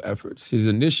initial efforts. His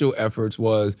initial efforts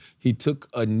was he took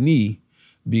a knee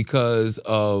because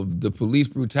of the police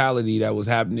brutality that was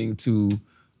happening to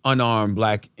unarmed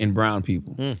black and brown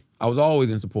people. I was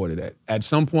always in support of that. At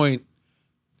some point,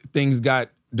 things got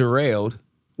derailed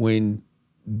when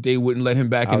they wouldn't let him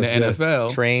back in the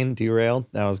NFL. Train derailed.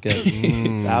 That was good.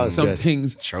 That was some good.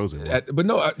 things chosen. But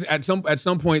no, at some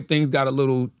point things got a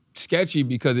little sketchy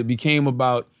because it became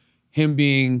about him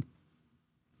being,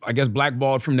 I guess,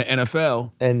 blackballed from the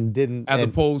NFL and didn't as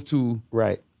opposed to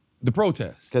the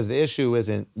protest. Because the issue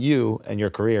isn't you and your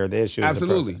career. The issue is the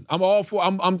protest. I'm all for.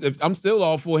 I'm still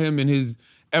all for him in his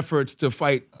efforts to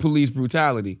fight police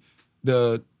brutality.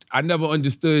 I never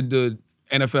understood the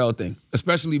NFL thing,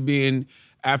 especially being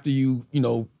after you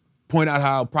point out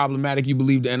how problematic you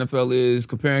believe the NFL is,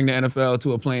 comparing the NFL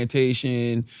to a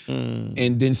plantation,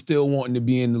 and then still wanting to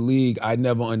be in the league. I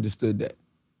never understood that.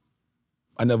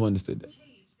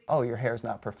 Oh, your hair's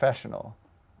not professional.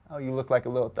 Oh, you look like a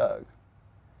little thug.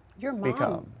 Your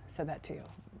mom said that to you.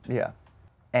 Yeah.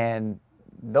 And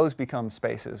those become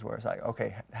spaces where it's like,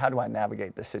 okay, how do I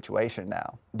navigate this situation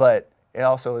now? But it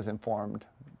also is informed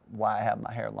why I have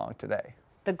my hair long today.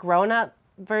 The grown-up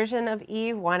version of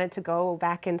Eve wanted to go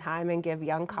back in time and give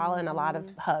young Colin a lot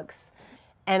of hugs.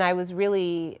 And I was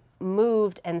really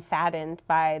moved and saddened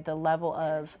by the level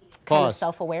of kind of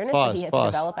self-awareness that he had to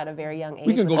develop at a very young age.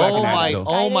 We can go back and add it, though.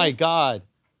 Oh my God.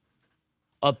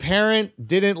 A parent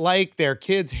didn't like their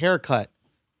kid's haircut.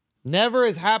 Never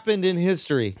has happened in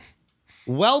history.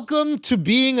 Welcome to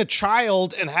being a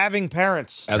child and having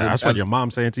parents. That's what your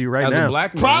mom's saying to you right now. As a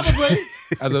black man, probably.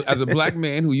 as a black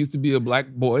man who used to be a black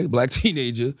boy, black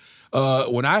teenager,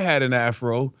 when I had an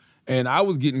afro and I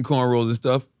was getting cornrows and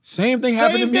stuff, same thing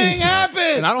happened to me. Same thing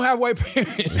happened. And I don't have white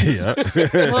parents. Yeah.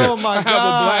 Oh my God.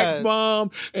 I have a black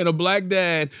mom and a black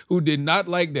dad who did not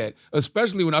like that,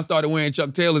 especially when I started wearing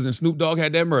Chuck Taylors and Snoop Dogg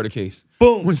had that murder case.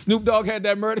 Boom. When Snoop Dogg had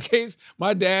that murder case,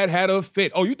 my dad had a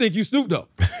fit. Oh, you think you Snoop Dogg?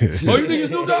 Oh, you think you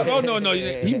Snoop Dogg? Oh, no.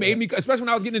 He made me, especially when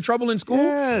I was getting in trouble in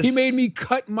school, he made me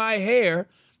cut my hair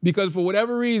because for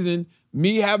whatever reason,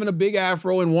 me having a big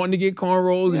afro and wanting to get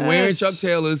cornrows and wearing Chuck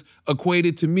Taylors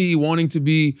equated to me wanting to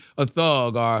be a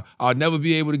thug or I'll never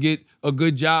be able to get a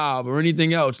good job or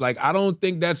anything else. Like, I don't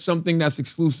think that's something that's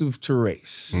exclusive to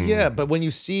race. Yeah, but when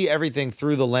you see everything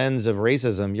through the lens of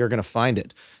racism, you're going to find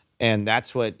it. And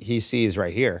that's what he sees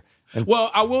right here. And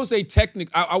well, I will say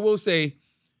I will say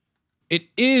it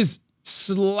is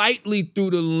slightly through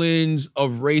the lens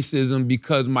of racism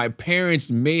because my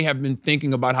parents may have been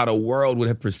thinking about how the world would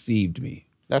have perceived me.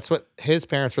 that's what his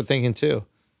parents were thinking too.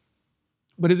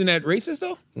 But isn't that racist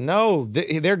though? No,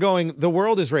 they're going, the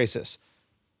world is racist.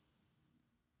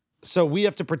 So we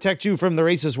have to protect you from the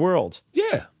racist world.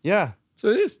 Yeah. Yeah. So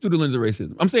it is through the lens of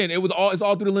racism. I'm saying it's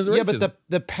all through the lens of racism. Yeah, but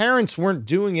the parents weren't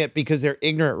doing it because they're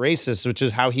ignorant racists, which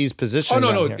is how he's positioned.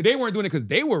 Oh, no. Here. They weren't doing it because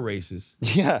they were racist.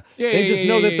 Yeah. They just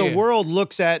know that the world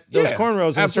looks at those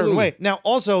cornrows in a certain way. Now,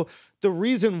 also, the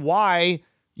reason why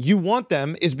you want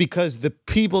them is because the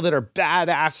people that are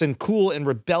badass and cool and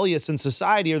rebellious in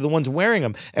society are the ones wearing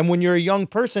them. And when you're a young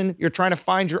person, you're trying to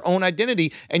find your own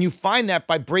identity. And you find that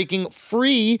by breaking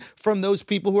free from those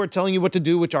people who are telling you what to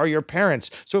do, which are your parents.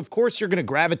 So, of course, you're going to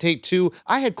gravitate to,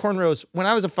 I had cornrows when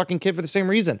I was a fucking kid for the same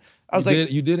reason. I was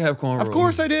you did have cornrows. Of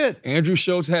course I did. Andrew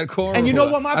Schulz had cornrows. And you know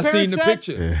what my parents said? I seen the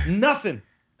picture. Nothing.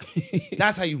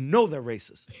 That's how you know they're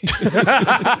racist.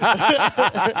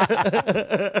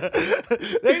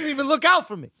 They didn't even look out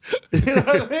for me. You know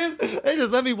what I mean? They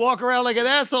just let me walk around like an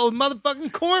asshole with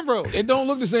motherfucking cornrows. It don't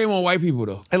look the same on white people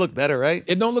though. It look better, right?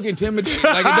 It don't look intimidating.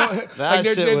 Like it don't. Like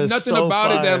there's nothing so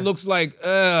about fire. it that looks like.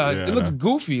 It looks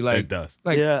goofy. Like it does.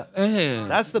 Like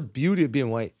That's the beauty of being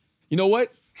white. You know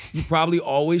what? You probably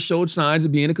always showed signs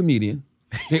of being a comedian.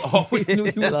 They always knew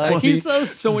you was funny. He's so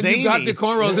So when you got the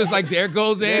cornrows, it's like, there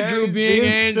goes Andrew being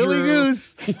Andrew. Silly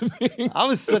goose. I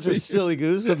was such a silly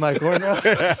goose with my cornrows.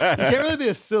 You can't really be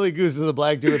a silly goose as a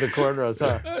black dude with the cornrows,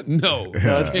 huh? No.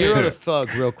 It's zero to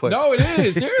thug real quick. No, it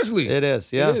is. Seriously. It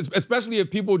is, yeah. It is. Especially if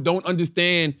people don't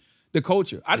understand the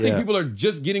culture. I think people are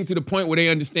just getting to the point where they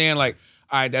understand, like,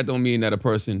 all right, that don't mean that a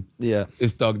person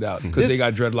is thugged out because they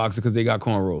got dreadlocks or because they got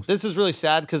cornrows. This is really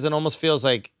sad because it almost feels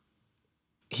like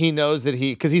he knows that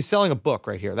because he's selling a book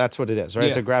right here. That's what it is, right?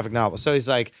 It's a graphic novel. So he's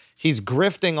like, he's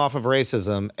grifting off of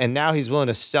racism, and now he's willing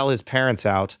to sell his parents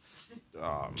out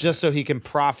just so he can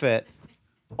profit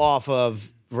off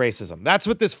of racism. That's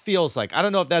what this feels like. I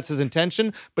don't know if that's his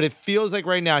intention, but it feels like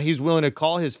right now he's willing to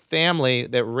call his family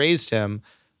that raised him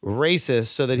racist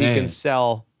so that he can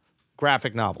sell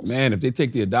graphic novels. Man, if they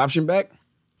take the adoption back,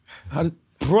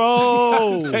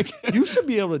 Bro, you should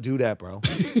be able to do that, bro.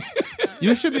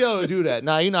 You should be able to do that.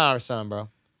 Nah, you're not our son, bro.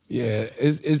 Yeah,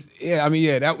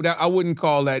 that I wouldn't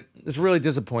call that. It's really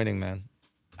disappointing, man.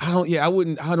 I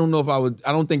don't know if I would.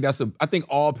 I don't think I think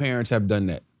all parents have done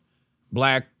that.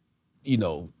 Black,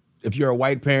 if you're a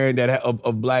white parent that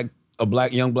a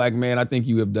young black man, I think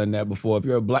you have done that before. If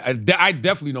you're a black, I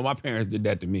definitely know my parents did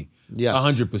that to me. Yes,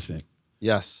 100%.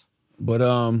 Yes, but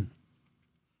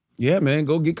yeah, man,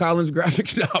 go get Colin's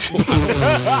graphics novel.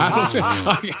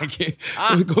 I can't.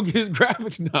 Go get his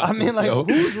graphics novel. I mean, like,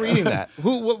 who's reading that?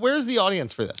 Where's the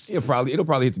audience for this? It'll probably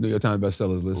hit the New York Times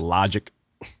bestsellers list. Logic.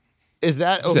 Is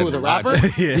that the rapper?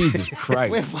 Yeah. Jesus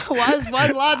Christ! Wait, why is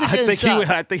Logic getting shot?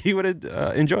 I think he would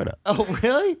have enjoyed it. Oh,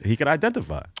 really? He could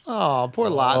identify. Oh, poor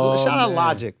Logic. Shout out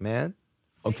Logic, man.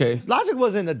 Okay. Logic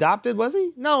wasn't adopted, was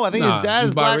he? No, I think his dad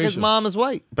is black, his mom is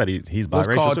white. But he's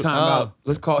biracial.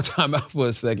 Let's call time out for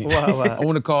a second. What? I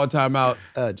want to call time out.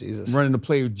 Oh, Jesus. I'm running the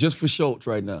play just for Schultz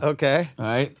right now. Okay. All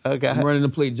right? Okay. I'm running the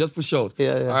play just for Schultz.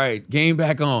 Yeah. All right, game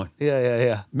back on.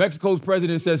 Yeah. Mexico's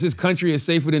president says his country is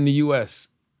safer than the U.S.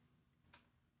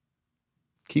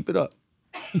 Keep it up.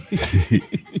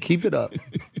 Keep it up.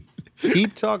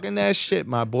 Keep talking that shit,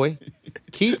 my boy.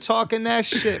 Keep talking that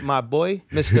shit, my boy.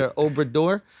 Mr.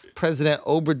 Obrador, President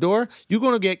Obrador. You're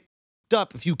going to get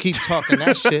up if you keep talking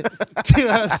that shit. You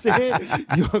know what I'm saying?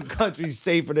 Your country's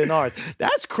safer than ours.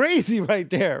 That's crazy right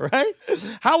there, right?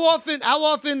 How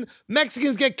often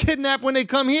Mexicans get kidnapped when they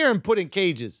come here and put in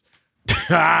cages?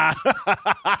 How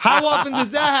often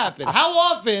does that happen? How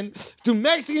often do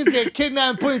Mexicans get kidnapped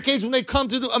and put in cages when they come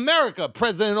to America,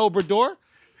 President Obrador?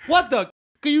 What the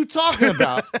are you talking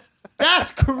about?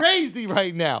 That's crazy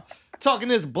right now. Talking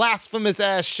this blasphemous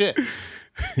ass shit.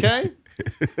 Okay?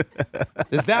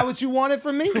 Is that what you wanted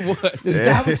from me? What? Is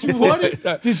that what you wanted?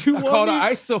 Did you want called me? an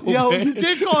ISO, Yo, man. you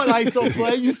did call an ISO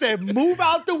play. You said, move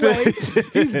out the way.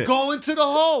 He's going to the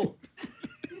hole.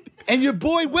 And your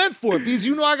boy went for it because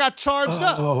you know I got charged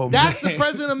up. That's the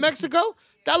president of Mexico?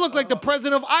 That looked like the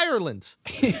president of Ireland.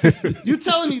 You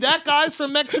telling me that guy's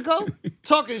from Mexico?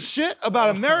 Talking shit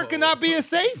about America not being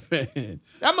safe? Man.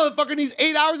 That motherfucker needs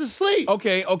 8 hours of sleep.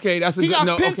 Okay, that's a He good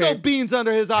got pinto beans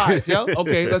under his eyes, yo.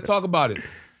 Okay, let's talk about it.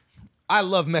 I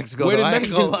love Mexico. Where though. did I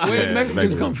ain't gonna lie.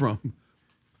 Mexicans come from?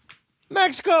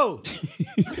 Mexico.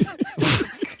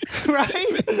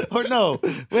 Right? Or no?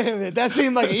 Wait a minute. That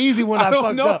seemed like an easy one. I don't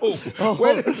fucked know. up. Oh,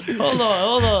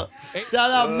 hold on. Shout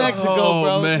out Mexico,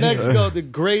 bro. man. Mexico, the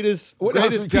greatest What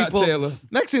else we got, people. Taylor?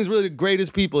 Mexicans really the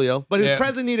greatest people, yo. But his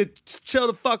president need to chill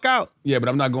the fuck out. Yeah, but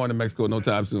I'm not going to Mexico no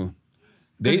time soon.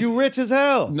 You rich as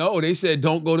hell. No, they said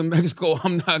don't go to Mexico.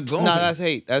 I'm not going. No, that's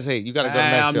hate. That's hate. You got to go to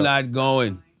Mexico. I'm not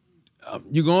going.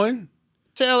 You going?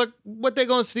 Taylor, what they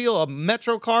gonna steal? A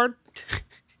Metro card?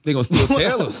 They gonna steal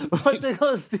Taylor. What they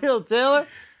gonna steal, Taylor?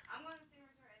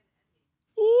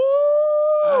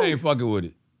 I ain't fucking with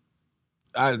it.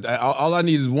 All I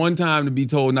need is one time to be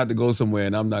told not to go somewhere,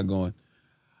 and I'm not going.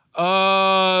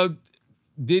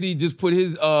 Diddy just put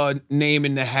his name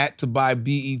in the hat to buy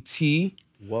B.E.T.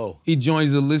 Whoa. He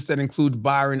joins the list that includes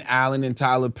Byron Allen and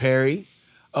Tyler Perry.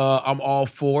 I'm all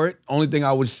for it. Only thing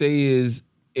I would say is,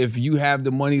 if you have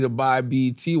the money to buy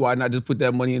B.E.T, why not just put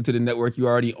that money into the network you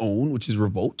already own, which is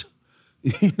Revolt?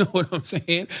 You know what I'm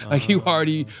saying? Like, you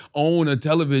already own a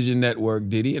television network,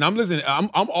 Diddy. And I'm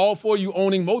all for you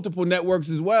owning multiple networks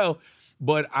as well,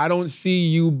 but I don't see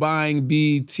you buying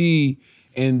B.E.T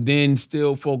and then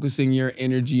still focusing your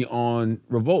energy on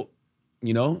Revolt.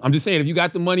 You know? I'm just saying, if you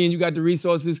got the money and you got the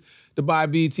resources to buy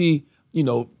B.E.T, you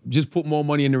know, just put more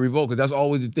money into Revolt, because that's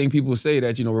always the thing people say,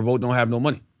 that, you know, Revolt don't have no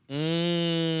money.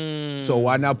 So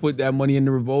why not put that money in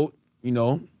the Revolt, you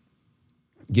know,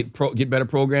 get better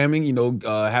programming, you know,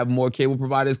 have more cable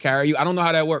providers carry you. I don't know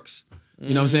how that works.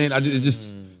 You know what I'm saying? It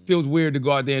just feels weird to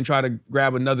go out there and try to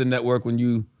grab another network when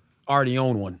you already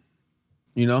own one,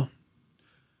 you know?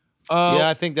 Yeah,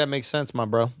 I think that makes sense, my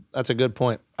bro. That's a good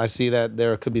point. I see that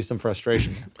there could be some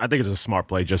frustration. I think it's a smart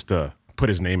play just to put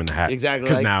his name in the hat. Exactly.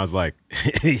 Because now it's like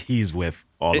he's with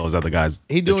all those other guys.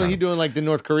 He doing like the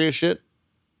North Korea shit,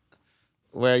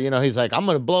 where, you know, he's like, I'm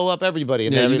gonna blow up everybody,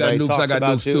 and then everybody you got nukes, talks I got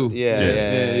about nukes you. too.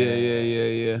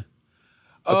 Yeah.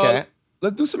 Okay.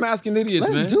 Let's do some asking idiots,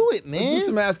 man. Let's do it, man. Let's do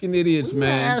some asking idiots,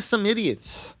 man. Ask some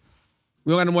idiots.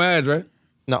 We don't got no more ads, right?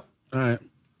 No. All right.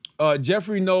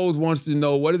 Jeffrey Knowles wants to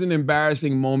know, what is an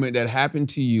embarrassing moment that happened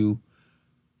to you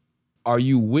or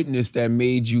you witnessed that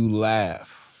made you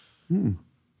laugh? An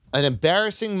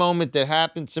embarrassing moment that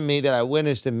happened to me that I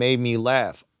witnessed that made me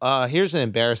laugh. Here's an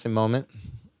embarrassing moment.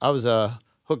 I was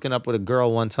hooking up with a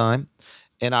girl one time,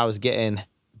 and I was getting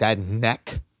that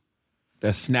neck.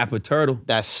 That snapper turtle.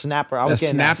 That snapper. I was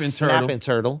getting that snapping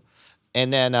turtle.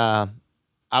 And then I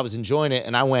was enjoying it,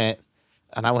 and I went,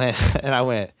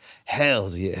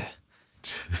 hells yeah.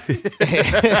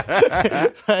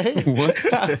 Right?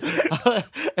 What?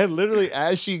 And literally,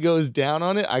 as she goes down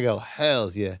on it, I go,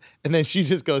 hells yeah. And then she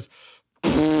just goes,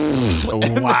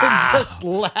 and Wow. just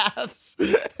laughs.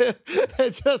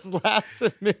 It just laughs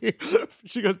at me.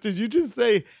 She goes, did you just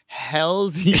say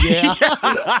hells yeah?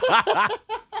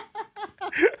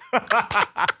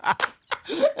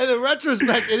 And in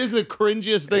retrospect, it is the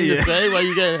cringiest thing to say while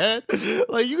you get head.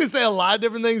 Like, you can say a lot of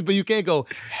different things, but you can't go,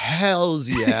 hells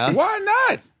yeah. Why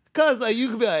not? Because, like, you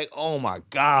could be like, oh my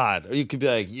God. Or you could be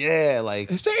like, yeah,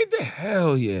 like. Say the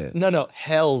hell yeah. No,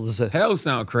 hells. Hell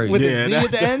sound crazy. With a Z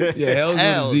at the end? Yeah, hells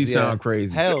with a Z sound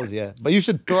crazy. Hells, yeah. But you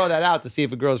should throw that out to see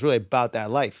if a girl's really about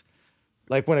that life.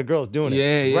 Like, when a girl's doing it.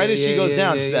 Yeah, right as she goes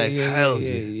down, yeah, she's like, hells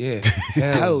yeah.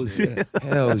 Yeah. Hells yeah.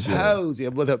 Hells yeah. Hells yeah.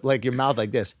 With like your mouth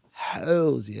like this.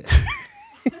 Hells yeah.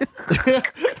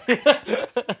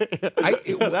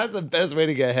 That's the best way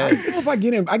to get head. I don't know if I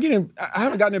get him. I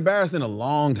haven't gotten embarrassed in a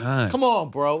long time. Come on,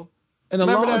 bro. In a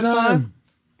Remember long that time.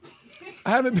 I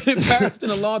haven't been embarrassed in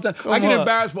a long time. I get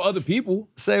embarrassed for other people.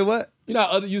 Say what? You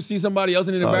know, you see somebody else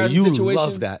in an embarrassing you situation.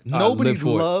 love that. Nobody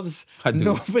loves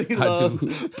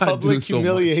public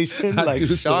humiliation like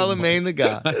Charlamagne the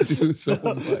God. I do so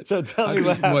much. So tell me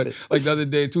what happened. Like the other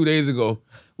day, 2 days ago,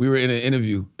 we were in an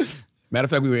interview. Matter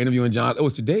of fact, we were interviewing John. Oh,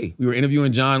 it's today. We were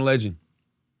interviewing John Legend.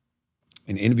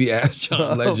 And interview asked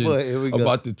John Legend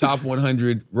about the top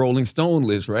 100 Rolling Stone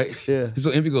list, right? Yeah.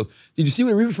 So interview goes, did you see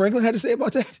what Aretha Franklin had to say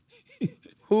about that?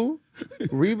 Who?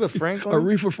 Aretha Franklin?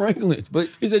 Aretha Franklin. But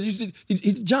he said,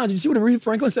 John, did you see what Aretha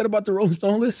Franklin said about the Rolling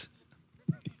Stone list?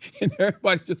 And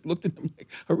everybody just looked at him like,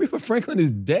 Aretha Franklin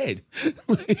is dead.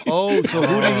 Oh, so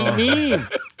who did he mean?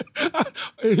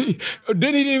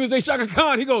 Then he didn't even say Shaka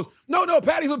Khan. He goes, no,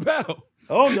 Patti LaBelle.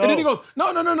 Oh, no. And then he goes,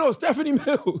 no, Stephanie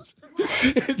Mills.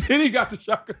 And then he got the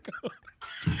Shaka Khan.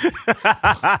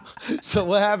 So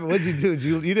what happened? What did you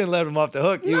do? You didn't let him off the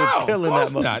hook. You were killing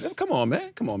that moment. Not. Come on,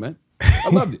 man. I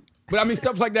loved it. But I mean,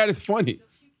 stuff like that is funny.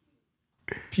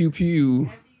 Pew, pew.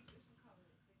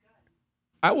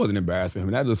 I wasn't embarrassed for him.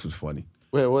 That just was funny.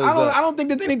 Wait, what is that? I don't think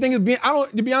there's anything to be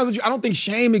honest with you, I don't think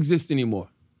shame exists anymore.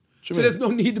 So there's no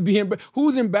need to be embarrassed.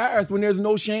 Who's embarrassed when there's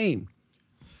no shame?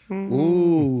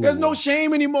 Ooh. There's no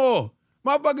shame anymore.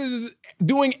 Motherfuckers is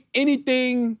doing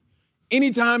anything,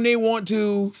 anytime they want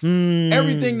to,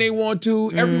 everything they want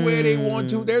to, everywhere they want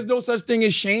to. There's no such thing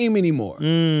as shame anymore.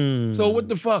 So what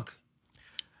the fuck?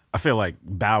 I feel like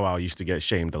Bow Wow used to get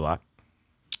shamed a lot.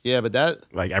 Yeah, but that...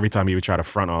 Like every time he would try to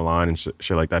front online and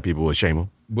shit like that, people would shame him.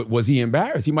 But was he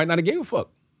embarrassed? He might not have gave a fuck.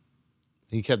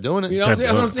 He kept doing it. You know what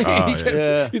I'm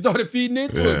saying? He started feeding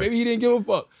into Yeah. it. Maybe he didn't give a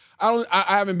fuck. I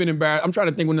haven't been embarrassed. I'm trying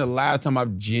to think when the last time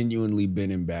I've genuinely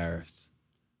been embarrassed.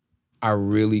 I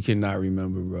really cannot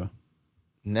remember, bro.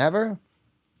 Never?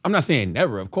 I'm not saying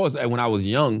never. Of course, when I was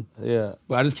young. Yeah.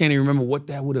 But I just can't even remember what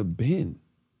that would have been.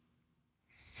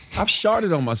 I've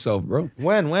sharted on myself, bro.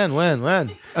 When?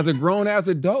 As a grown-ass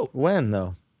adult. When,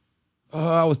 though?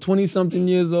 I was 20-something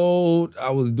years old. I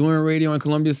was doing radio in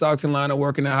Columbia, South Carolina,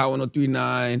 working at Hot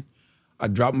 103.9. I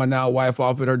dropped my now wife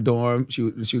off at her dorm. She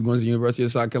was going to the University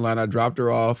of South Carolina. I dropped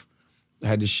her off. I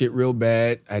had this shit real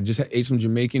bad. I just ate some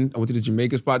Jamaican. I went to the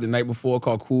Jamaican spot the night before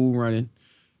called Cool Running.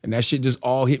 And that shit just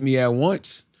all hit me at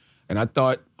once. And I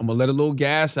thought, I'm going to let a little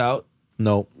gas out.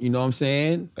 No. You know what I'm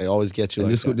saying? They always get you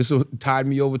and like this will tide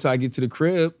me over till I get to the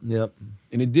crib. Yep.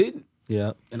 And it didn't.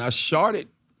 Yeah. And I sharted.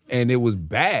 And it was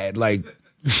bad. Like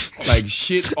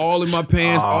shit all in my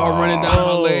pants, all running down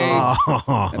my legs.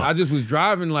 And I just was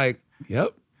driving like,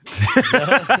 yep. You know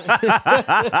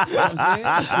what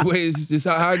I'm saying? It's just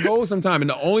how it goes sometimes. And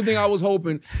the only thing I was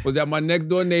hoping was that my next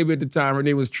door neighbor at the time, her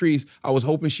name was Treese, I was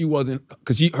hoping she wasn't,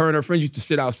 because her and her friends used to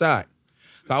sit outside.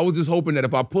 So I was just hoping that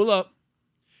if I pull up,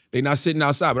 they're not sitting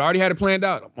outside. But I already had it planned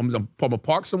out. I'm gonna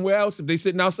park somewhere else if they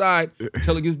sitting outside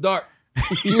until it gets dark.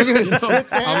 You're gonna sit there?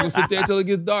 I'm gonna sit there until it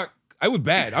gets dark. It was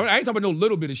bad. I ain't talking about no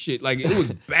little bit of shit. Like, it was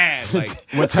bad. Like,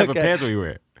 What type of pants were you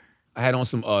wearing? I had on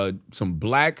some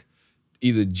black,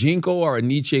 either Jinko or a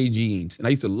Nietzsche jeans. And I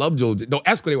used to love those. No,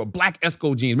 Esco, they were black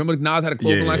Esco jeans. Remember Nas had a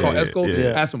clothing line called Esco?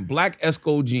 Yeah. I had some black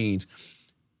Esco jeans.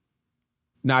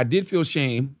 Now, I did feel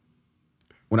shame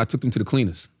when I took them to the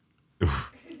cleaners.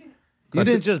 You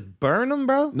didn't just burn them,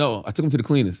 bro? No, I took them to the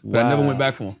cleaners, but I never went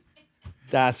back for them.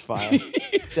 That's fine.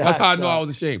 That's how I know I was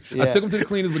ashamed. Yeah. I took them to the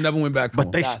cleaners, but never went back for them.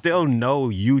 But they still know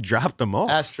you dropped them off.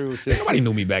 That's true, too. Nobody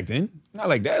knew me back then. Not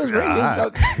like that. It was radio.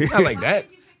 Not like that.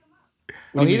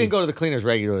 Oh, he didn't go to the cleaners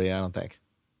regularly, I don't think.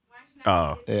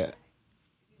 Oh. Yeah.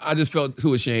 I just felt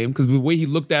too ashamed because the way he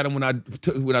looked at him when I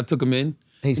took him in.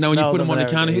 He Now when you smelled put him them on the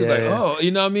and counter, he's everything. like, Yeah, oh,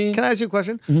 you know what I mean? Can I ask you a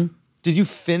question? Did you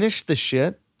finish the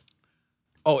shit?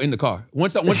 Oh, in the car.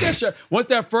 Once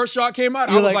that first shot came out,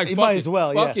 I You're was like, like, you fuck might it, as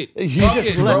well, fuck yeah. it, You fuck just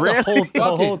it, let bro. the whole- the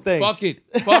Fuck whole it, thing. Fuck it,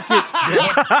 fuck it.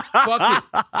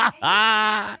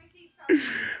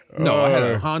 No, I had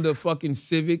a Honda fucking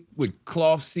Civic with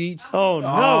cloth seats. Oh, no.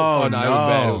 Oh, no,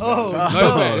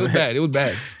 it was bad. It was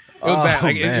bad. It was bad.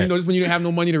 Like, man. you know, just when you didn't have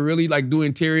no money to really like do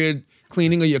interior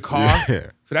cleaning of your car. Yeah.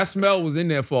 So that smell was in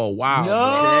there for a while.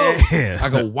 No. Bro. I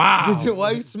go, wow. Did your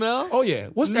wife smell? Oh, yeah.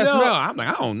 What's that No. smell? I'm like,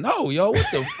 I don't know, yo. What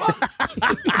the fuck?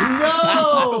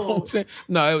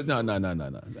 No.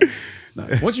 No.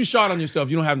 Once you shot on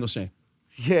yourself, you don't have no shame.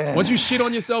 Yeah. Once you shit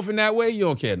on yourself in that way, you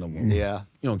don't care no more. Yeah.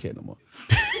 You don't care no more.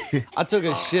 I took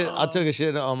a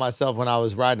shit on myself when I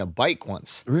was riding a bike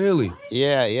once. Really?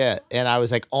 Yeah. And I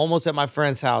was like almost at my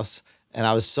friend's house, and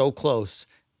I was so close,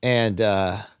 and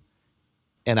I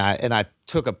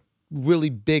took a really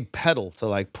big pedal to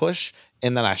like push,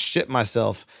 and then I shit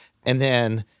myself, and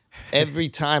then every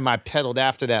time I pedaled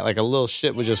after that, like a little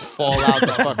shit would just fall out the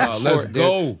fucking short. Let's dude.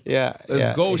 go. Yeah.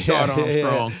 Let's go, Shard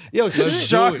Armstrong. Yo, Let's shit.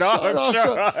 do it. No,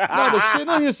 but shitting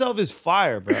on yourself is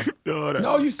fire, bro.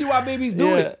 No, you see why babies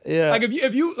do it. Yeah. Like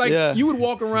if you like you would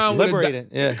walk around liberating.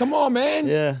 with a come on, man.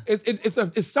 Yeah.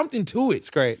 It's something to it. It's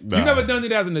great. You've never done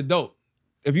it as an adult.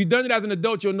 If you've done it as an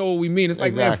adult, you'll know what we mean. It's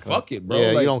like, man, fuck it, bro. Yeah,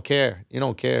 like, you don't care. You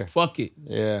don't care. Fuck it.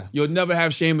 Yeah. You'll never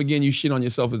have shame again. You shit on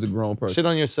yourself as a grown person. Shit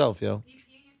on yourself, yo.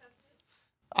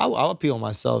 I'll pee on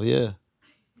myself, yeah.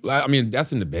 Like, I mean,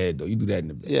 that's in the bed, though. You do that in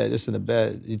the bed. Yeah, just in the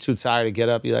bed. You're too tired to get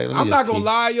up. You're like, let me I'm just not gonna pee.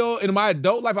 lie, yo. In my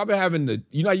adult life, I've been having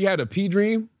you know, you had a pee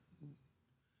dream?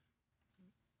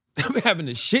 I've been having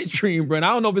a shit dream, bro. And I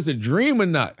don't know if it's a dream or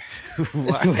not.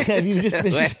 Have you just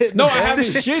been shitting? No, I haven't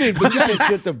shitted, but you can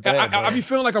shit the bed. I be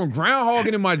feeling like I'm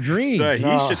groundhogging in my dreams. So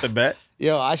he shit the bed.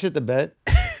 Yo, I shit the bed.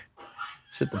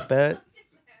 Shit the bed.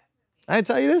 I didn't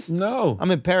tell you this? No.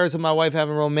 I'm in Paris with my wife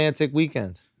having romantic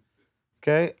weekends.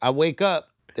 Okay? I wake up,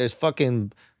 there's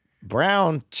fucking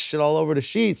brown shit all over the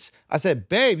sheets. I said,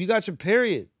 babe, you got your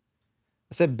period.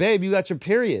 I said, babe, you got your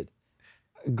period.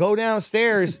 Go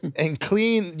downstairs and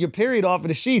clean your period off of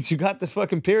the sheets. You got the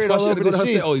fucking period all over the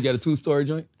sheets. Oh, you got a 2-story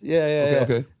joint? Yeah.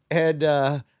 Okay. And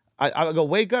I go,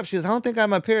 wake up. She goes, I don't think I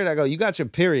have my period. I go, you got your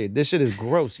period. This shit is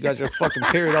gross. You got your fucking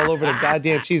period all over the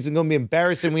goddamn sheets. It's going to be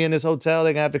embarrassing. We in this hotel.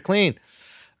 They're going to have to clean.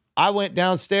 I went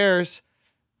downstairs,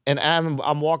 and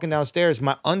I'm walking downstairs.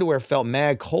 My underwear felt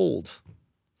mad cold.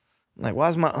 I'm like, why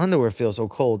does my underwear feel so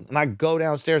cold? And I go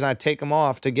downstairs and I take them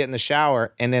off to get in the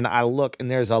shower, and then I look and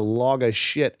there's a log of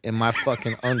shit in my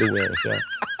fucking underwear. So.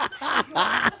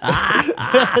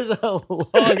 There's a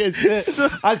log of shit.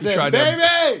 I said,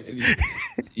 baby!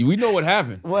 We know what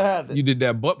happened. What happened? You did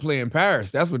that butt play in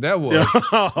Paris. That's what that was.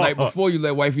 Like before you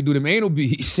let wifey do them anal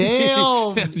beats.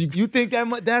 Damn. You think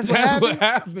that's what happened? What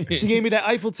happened. She gave me that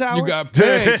Eiffel Tower? You got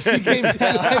pegged. She gave me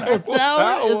that Eiffel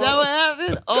Tower? Is that what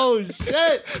happened? Oh,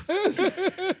 shit.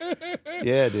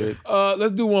 Yeah, dude.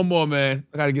 Let's do one more, man.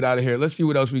 I gotta get out of here. Let's see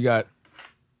what else we got.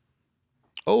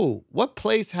 Oh, what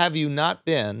place have you not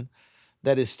been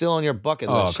that is still on your bucket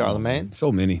list, Charlamagne?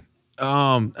 So many.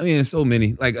 I mean, so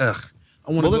many. Like, I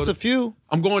want to Well, it's a few.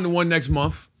 I'm going to one next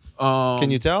month. Can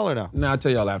you tell or no? Nah, I'll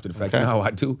tell y'all after the fact. Okay. You know how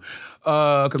I do.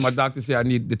 Because my doctor said I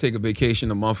need to take a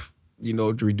vacation a month, you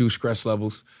know, to reduce stress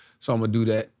levels. So I'm going to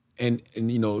do that. And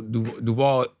you know,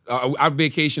 Duval, I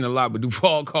vacation a lot, but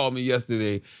Duval called me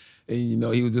yesterday. And, you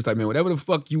know, he was just like, man, whatever the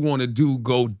fuck you want to do,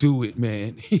 go do it,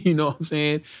 man. You know what I'm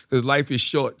saying? Because life is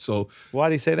short. So why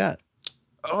did he say that?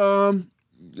 Probably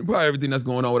everything that's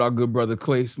going on with our good brother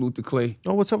Clay. Salute to Clay.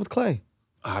 Oh, what's up with Clay?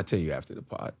 I'll tell you after the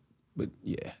pod. But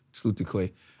yeah, salute to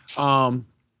Clay.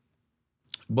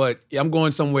 But yeah, I'm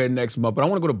going somewhere next month. But I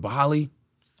want to go to Bali.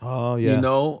 Oh, yeah. You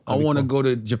know, I want to go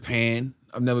to Japan.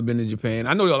 I've never been to Japan.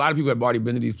 I know a lot of people have already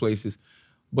been to these places.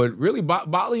 But really,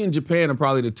 Bali and Japan are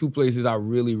probably the two places I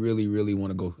really, really, really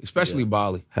want to go, especially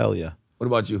Bali. Hell yeah. What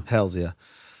about you? Hells yeah.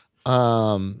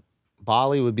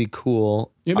 Bali would be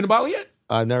cool. You haven't been to Bali yet?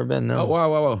 I've never been, no. Oh,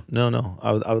 wow. No.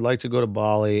 I would like to go to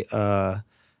Bali.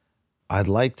 I'd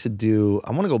like to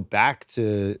I want to go back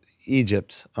to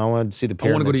Egypt. I want to see the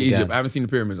pyramids. I want to go to again. Egypt. I haven't seen the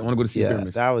pyramids. I want to go to see the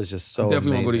pyramids. That was just so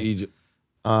definitely want to go to amazing. Egypt.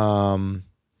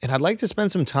 And I'd like to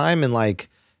spend some time in like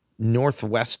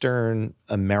Northwestern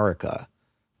America.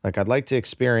 Like I'd like to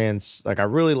experience, like I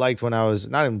really liked when I was,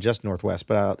 not even just Northwest,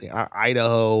 but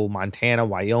Idaho, Montana,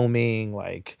 Wyoming,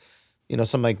 like, you know,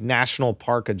 some like national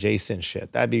park adjacent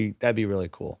shit. That'd be really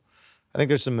cool. I think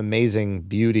there's some amazing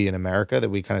beauty in America that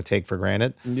we kind of take for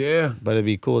granted. Yeah. But it'd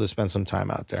be cool to spend some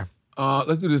time out there.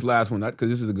 Let's do this last one, because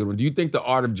this is a good one. Do you think the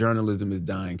art of journalism is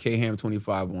dying?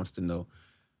 Kham25 wants to know.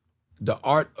 The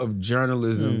art of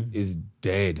journalism is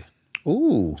dead.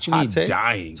 Ooh, what you mean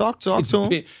dying? Talk to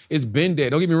him. It's been dead.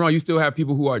 Don't get me wrong. You still have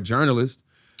people who are journalists,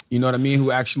 you know what I mean,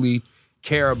 who actually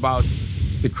care about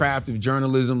the craft of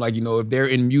journalism. Like, you know, if they're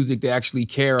in music, they actually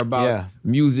care about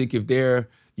music. If they're,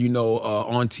 you know,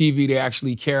 on TV, they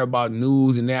actually care about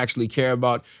news and they actually care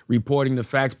about reporting the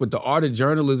facts. But the art of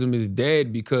journalism is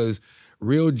dead because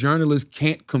real journalists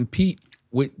can't compete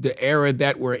with the era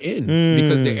that we're in.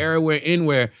 Because the era we're in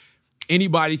where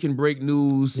anybody can break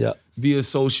news via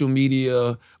social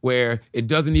media, where it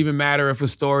doesn't even matter if a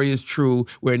story is true,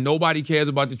 where nobody cares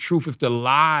about the truth if the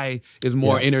lie is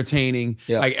more entertaining.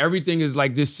 Like everything is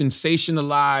like this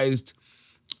sensationalized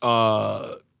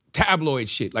tabloid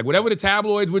shit. Like whatever the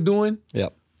tabloids were doing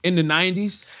in the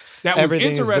 90s, that everything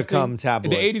was interesting. has become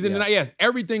tabloid. In the 80s and the 90s, yes,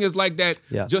 everything is like that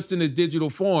just in a digital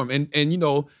form. And you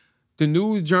know, the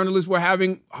news journalists were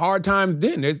having hard times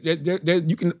then.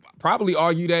 You can probably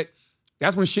argue that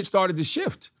that's when shit started to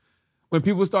shift. When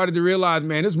people started to realize,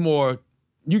 man, there's more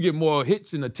you get more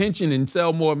hits and attention and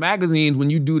sell more magazines when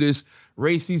you do this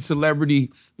racy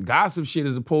celebrity gossip shit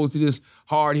as opposed to this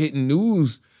hard-hitting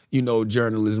news,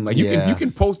 journalism. Like you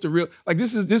can post a real, like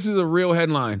this is a real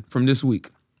headline from this week.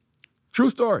 True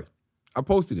story. I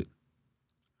posted it.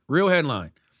 Real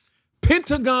headline.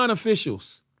 Pentagon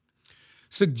officials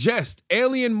suggest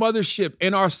alien mothership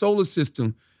in our solar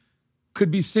system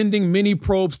could be sending mini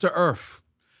probes to Earth.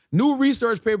 New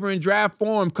research paper in draft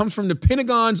form comes from the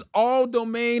Pentagon's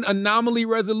All-Domain Anomaly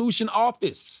Resolution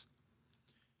Office.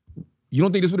 You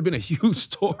don't think this would have been a huge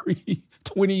story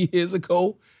 20 years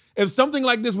ago? If something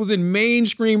like this was in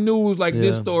mainstream news like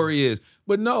this story is.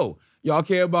 But no, y'all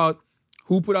care about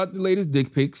who put out the latest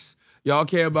dick pics. Y'all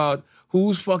care about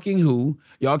who's fucking who.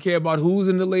 Y'all care about who's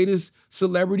in the latest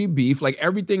celebrity beef. Like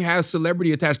everything has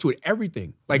celebrity attached to it.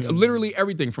 Everything. Like literally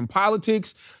everything from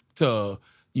politics to,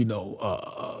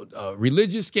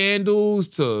 religious scandals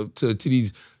to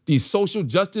these social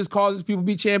justice causes people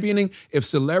be championing. If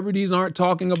celebrities aren't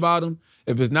talking about them,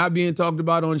 if it's not being talked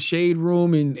about on Shade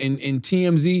Room and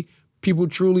TMZ, people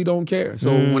truly don't care.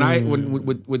 So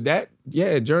with that,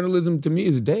 journalism to me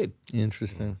is dead.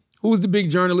 Interesting. Who's the big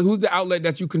journalist? Who's the outlet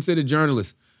that you consider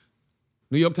journalist?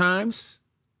 New York Times?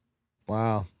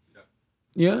 Wow.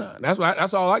 Yeah,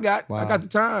 that's all I got. Wow. I got the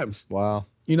Times. Wow.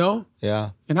 Yeah.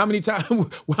 And how many times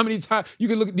you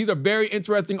can look at, these are very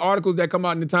interesting articles that come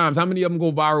out in the Times. How many of them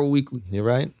go viral weekly? You're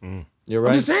right. You're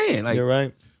right. I'm just saying. Like, you're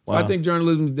right. Wow. I think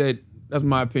journalism is dead. That's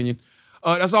my opinion.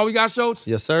 That's all we got, Schulz?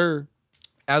 Yes, sir.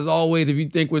 As always, if you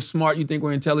think we're smart, you think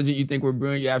we're intelligent, you think we're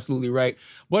brilliant, you're absolutely right.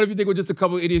 But if you think we're just a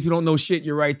couple of idiots who don't know shit,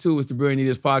 you're right too. It's the Brilliant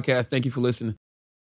Idiots Podcast. Thank you for listening.